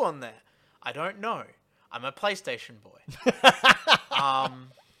first 2 on there? I don't know. I'm a PlayStation boy.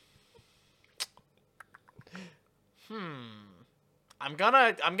 I'm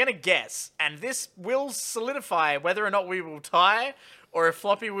gonna guess, and this will solidify whether or not we will tie or if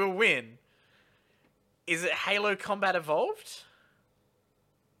Floppy will win. Is it Halo Combat Evolved?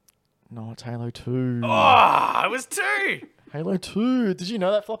 No, it's Halo 2. Oh, I was 2.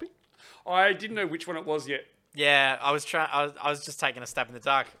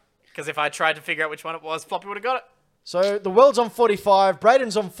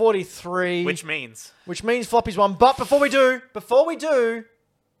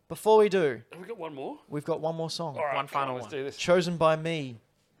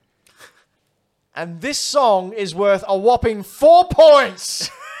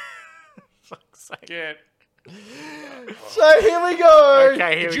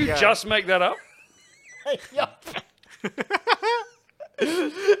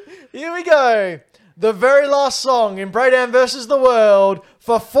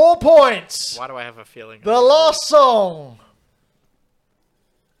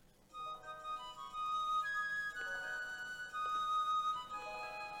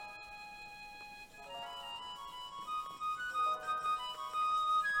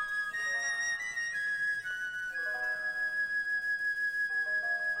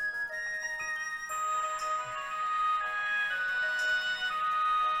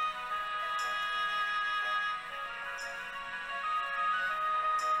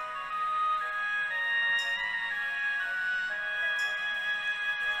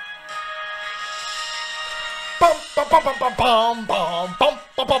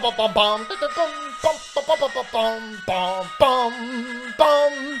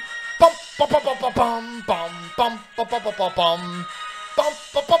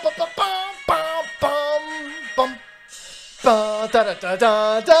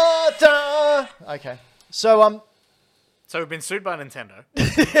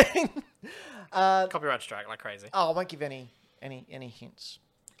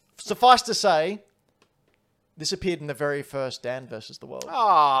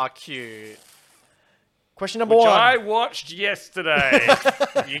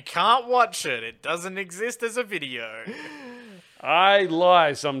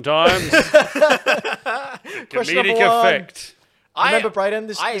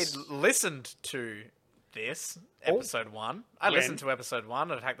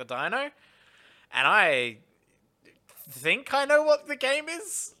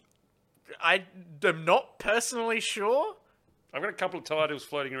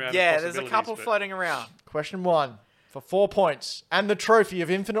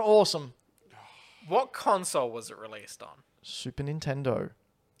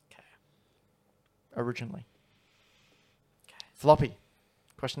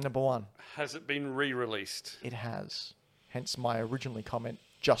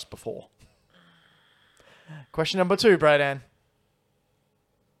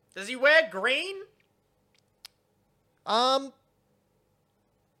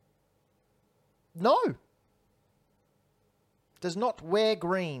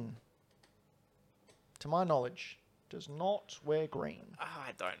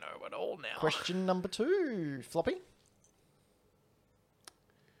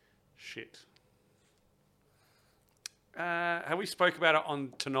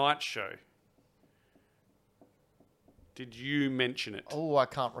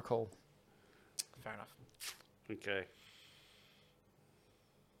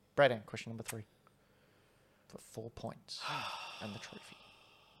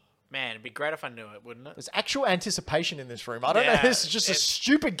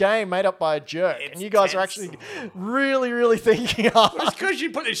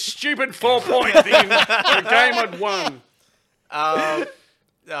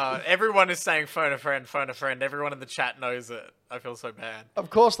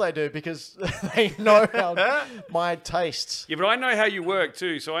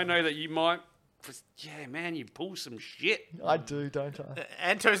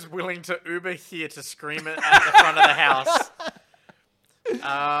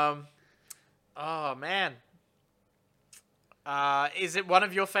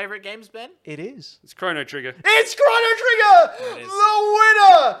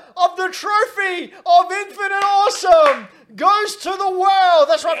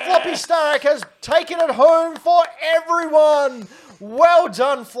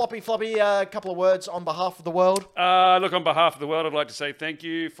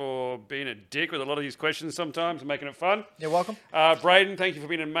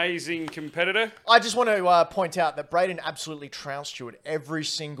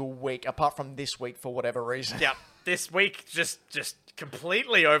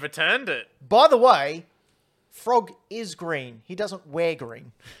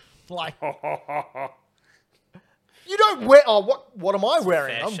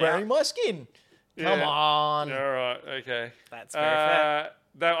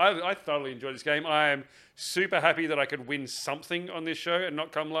 I thoroughly enjoyed this game. I am super happy that I could win something on this show and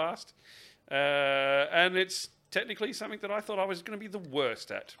not come last. And it's technically something that I thought I was going to be the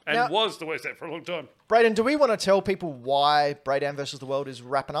worst at, and Now- was the worst at for a long time. Brayden, do we want to tell people why Braydan versus the World is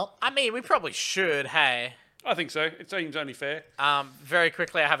wrapping up? I mean, we probably should, hey. I think so. It seems only fair. Very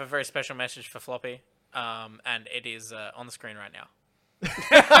quickly, I have a very special message for Floppy, and it is on the screen right now.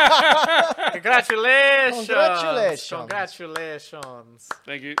 Congratulations! Congratulations!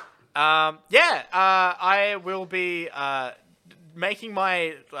 Thank you. I will be making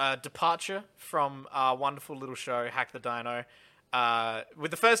my departure from our wonderful little show, Hack the Dino. With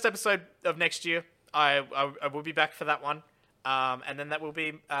the first episode of next year, I will be back for that one. And then that will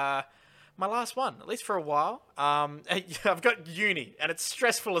be my last one, at least for a while. I've got uni, and it's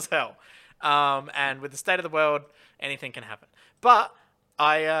stressful as hell. And with the state of the world, anything can happen. But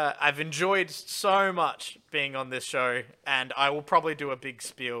I've enjoyed so much being on this show, and I will probably do a big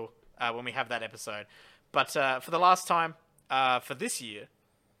spiel when we have that episode. But for the last time, for this year,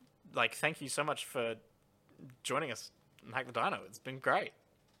 thank you so much for joining us on Hack the Dino. It's been great.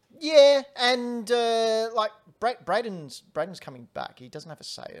 Yeah, and Brayden's coming back. He doesn't have a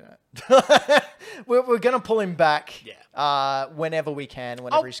say in it. we're going to pull him back. Yeah. Whenever we can,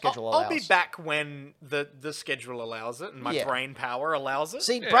 whenever his schedule allows. I'll be back when the schedule allows it and my brain power allows it.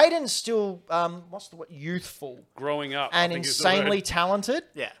 See, Brayden's still what's the word? Youthful Growing up. and I think is the insanely word. talented.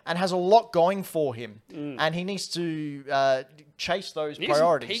 Yeah. And has a lot going for him, and he needs to chase those He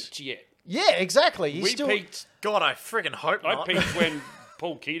priorities. hasn't peaked yet. Yeah, exactly. He's We still peaked. God, I friggin' hope I not. peaked when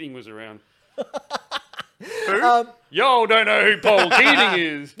Paul Keating was around. Who? Y'all don't know who Paul Keating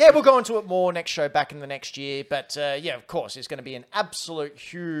is. Yeah, we'll go into it more next show back in the next year. But yeah, of course, it's going to be an absolute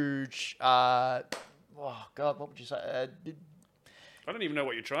huge. Oh God, what would you say? I don't even know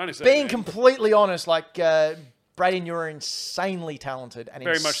what you're trying to say. Being man. completely honest, Brayden, you're insanely talented and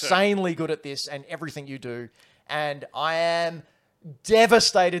Very much so. insanely good at this and everything you do. And I am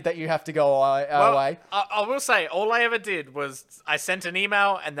devastated that you have to go away. I will say, all I ever did was I sent an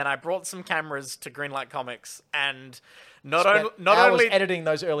email and then I brought some cameras to Greenlight Comics, and not Hours only editing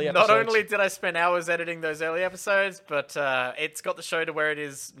those early episodes. Not only did I spend hours editing those early episodes, but it's got the show to where it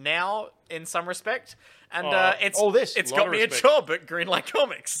is now in some respect. And it's lot got of me respect. a job at Greenlight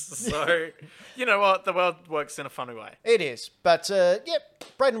Comics. So, you know what? The world works in a funny way. It is. But,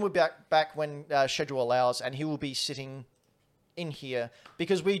 Brayden will be back when schedule allows, and he will be sitting in here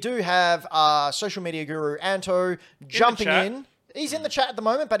because we do have our social media guru, Anto, jumping chat. in. He's in the chat at the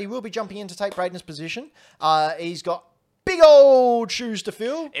moment, but he will be jumping in to take Brayden's position. He's got big old shoes to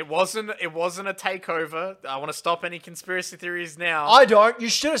fill. It wasn't a takeover. I want to stop any conspiracy theories now. I don't. You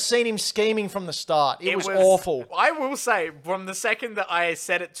should have seen him scheming from the start. It was awful. I will say, from the second that I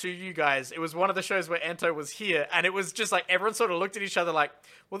said it to you guys, it was one of the shows where Anto was here, and it was just like everyone sort of looked at each other like,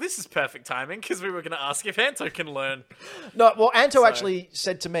 well, this is perfect timing, because we were going to ask if Anto can learn. No, well, Anto actually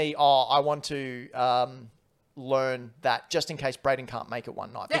said to me, I want to learn that just in case Brayden can't make it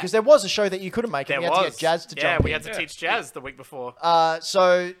one night. Yeah. Because there was a show that you couldn't make, and we had to get Jazz to jump we in. had to teach Jazz the week before.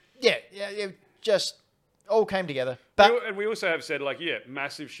 So, it just all came together. But And we also have said,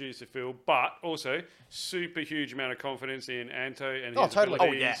 massive shoes to fill, but also super huge amount of confidence in Anto and his totally.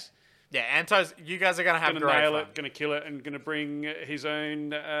 abilities. Yeah, Anto's, you guys are going to have Going to great nail fun. it, going to kill it, and going to bring his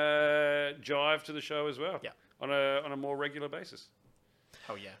own jive to the show as well. Yeah. On a more regular basis.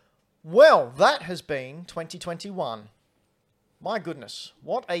 Oh, yeah. well, that has been 2021. My goodness,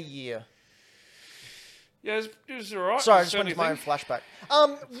 what a year. Yeah, it was all right. Sorry, I I just went certainly into my own think.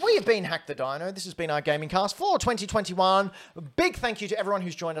 flashback. We have been Hack the Dino. This has been our gaming cast for 2021. Big thank you to everyone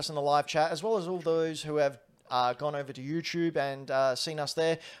who's joined us in the live chat, as well as all those who have gone over to YouTube and seen us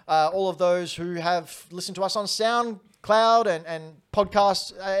there. All of those who have listened to us on SoundCloud and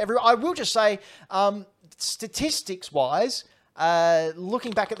podcasts. I will just say, statistics-wise,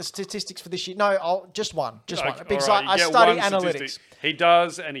 looking back at the statistics for this year, just one. Okay, Because all right, I you get study one analytics. statistic. He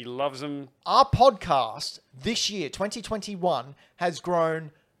does, and he loves them. Our podcast this year, 2021, has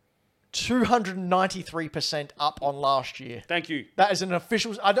grown 293% up on last year. Thank you. That is an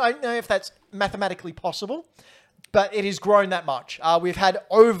official... I don't know if that's mathematically possible, but it has grown that much. We've had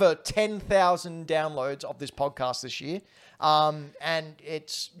over 10,000 downloads of this podcast this year. And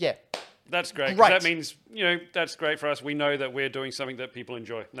it's, That's great. 'cause Great. That means, that's great for us. We know that we're doing something that people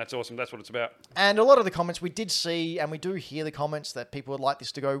enjoy. And that's awesome. That's what it's about. And a lot of the comments we did see, and we do hear the comments that people would like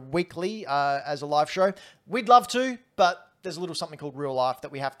this to go weekly as a live show. We'd love to, but there's a little something called real life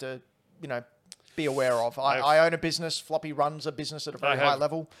that we have to, be aware of. I own a business. Floppy runs a business at a very high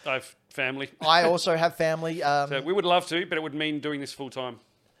level. I have family. I also have family. So we would love to, but it would mean doing this full time.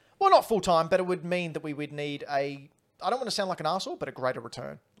 Well, not full time, but it would mean that we would need a I don't want to sound like an arsehole, but a greater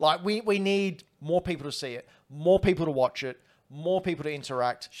return. Like, we need more people to see it, more people to watch it, more people to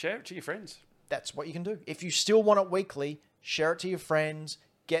interact. Share it to your friends. That's what you can do. If you still want it weekly, share it to your friends,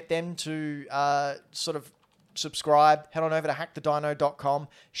 get them to sort of subscribe, head on over to hackthedino.com,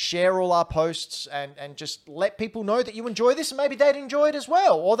 share all our posts, and just let people know that you enjoy this, and maybe they'd enjoy it as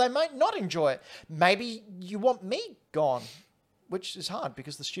well, or they might not enjoy it. Maybe you want me gone, which is hard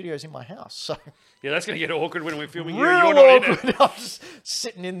because the studio's in my house. So Yeah, that's going to get awkward when we're filming you. real You're not in it. awkward. I'm just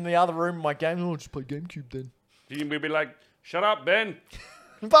sitting in the other room in my game. I'll just play GameCube then. We'll be like, shut up, Ben.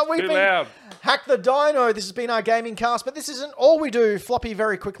 But we've Too been loud. Hack the Dino. This has been our gaming cast, but this isn't all we do. Floppy,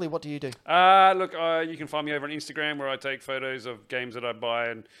 very quickly, what do you do? Look, you can find me over on Instagram where I take photos of games that I buy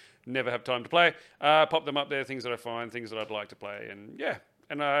and never have time to play. Pop them up there, things that I find, things that I'd like to play,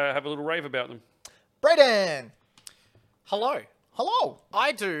 and I have a little rave about them. Brayden. Hello. Hello.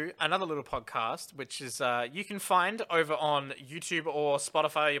 I do another little podcast, which is you can find over on YouTube or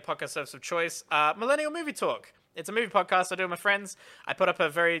Spotify, your podcast service of choice, Millennial Movie Talk. It's a movie podcast I do with my friends. I put up a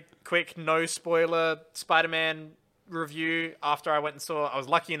very quick, no-spoiler Spider-Man review after I went and saw... I was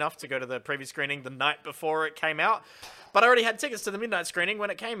lucky enough to go to the preview screening the night before it came out. But I already had tickets to the midnight screening when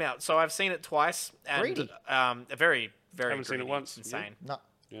it came out, so I've seen it twice. And, Greedy. very, very Haven't seen it greedy. once. Insane. No.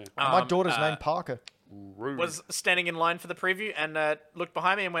 Yeah. My daughter's named Parker. Rude. Was standing in line for the preview and looked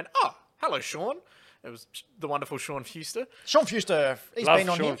behind me and went, "Oh, hello, Sean." It was the wonderful Sean Fuster. Sean Fuster. He's Love been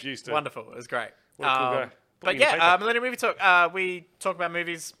on Sean here. Fuster. Wonderful. It was great. What a cool guy. Put But me in the yeah, paper. Millennium Movie Talk. We talk about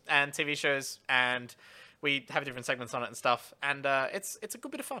movies and TV shows, and we have different segments on it and stuff. And it's a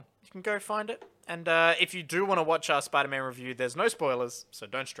good bit of fun. You can go find it. And if you do want to watch our Spider-Man review, there's no spoilers, so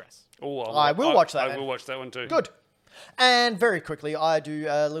don't stress. Oh, I will watch that I then. will watch that one too. Good. And very quickly, I do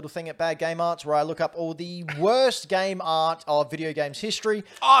a little thing at Bad Game Arts where I look up all the worst game art of video games history.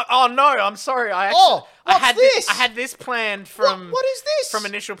 Oh no! I'm sorry. I actually, Oh, I what's had this? I had this planned from What is this? from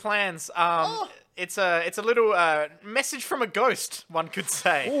initial plans. Oh. It's a little message from a ghost, one could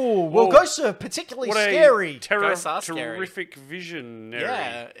say. Ooh, well, Whoa. ghosts are particularly What scary. a Ghosts are scary. terrific visionary.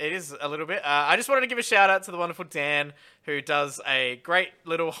 Yeah, it is a little bit. I just wanted to give a shout out to the wonderful Dan, who does a great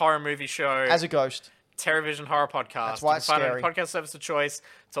little horror movie show, As a ghost. Terrorvision Horror Podcast. That's why You it's can find scary. it on podcast service of choice.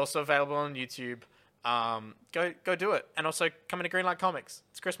 It's also available on YouTube. Go do it, and also come into Greenlight Comics.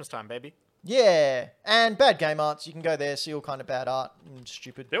 It's Christmas time, baby. Yeah. And Bad Game Arts, you can go there, see all kind of bad art and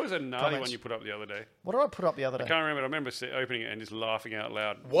stupid. There was a gnarly Comments. one you put up the other day. What did I put up the other day? I can't remember. I remember opening it and just laughing out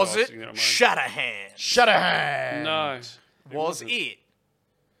loud. Was while it sitting there on my own. Shatterhand? Shutterhand. No. Was wasn't. it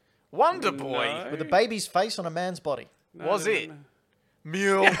Wonder Boy? No. With a baby's face on a man's body. Was no, it no.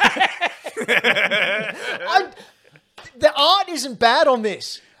 Mule? The art isn't bad on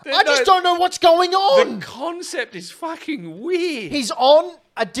this. I just no- don't know what's going on. The concept is fucking weird. He's on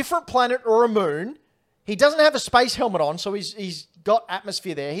a different planet or a moon. He doesn't have a space helmet on, so he's got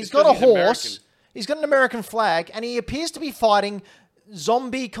atmosphere there. He's got a because he's horse. American. He's got an American flag, and he appears to be fighting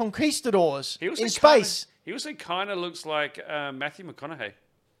zombie conquistadors He also in space. He also kind of looks like Matthew McConaughey.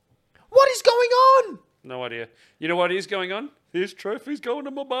 What is going on? No idea. You know what is going on? His trophy's going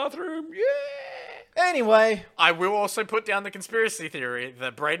to my bathroom. Yeah. Anyway, I will also put down the conspiracy theory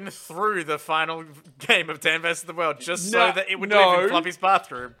that Braden threw the final game of Dan vs. the World just so No, that it would no. live in Fluffy's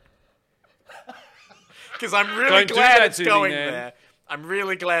bathroom. Because I'm really Don't do glad that it's to me, going man. there. I'm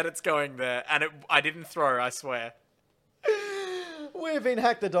really glad it's going there, and I didn't throw. I swear. we've been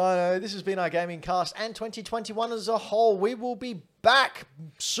Hack the Dino. This has been our gaming cast and 2021 as a whole. We will be back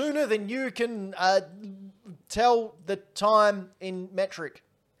sooner than you can tell the time in metric.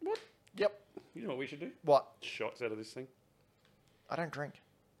 What? Yep. You know what we should do? What? Shots out of this thing. I don't drink.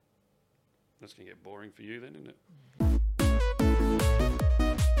 That's going to get boring for you then, isn't it?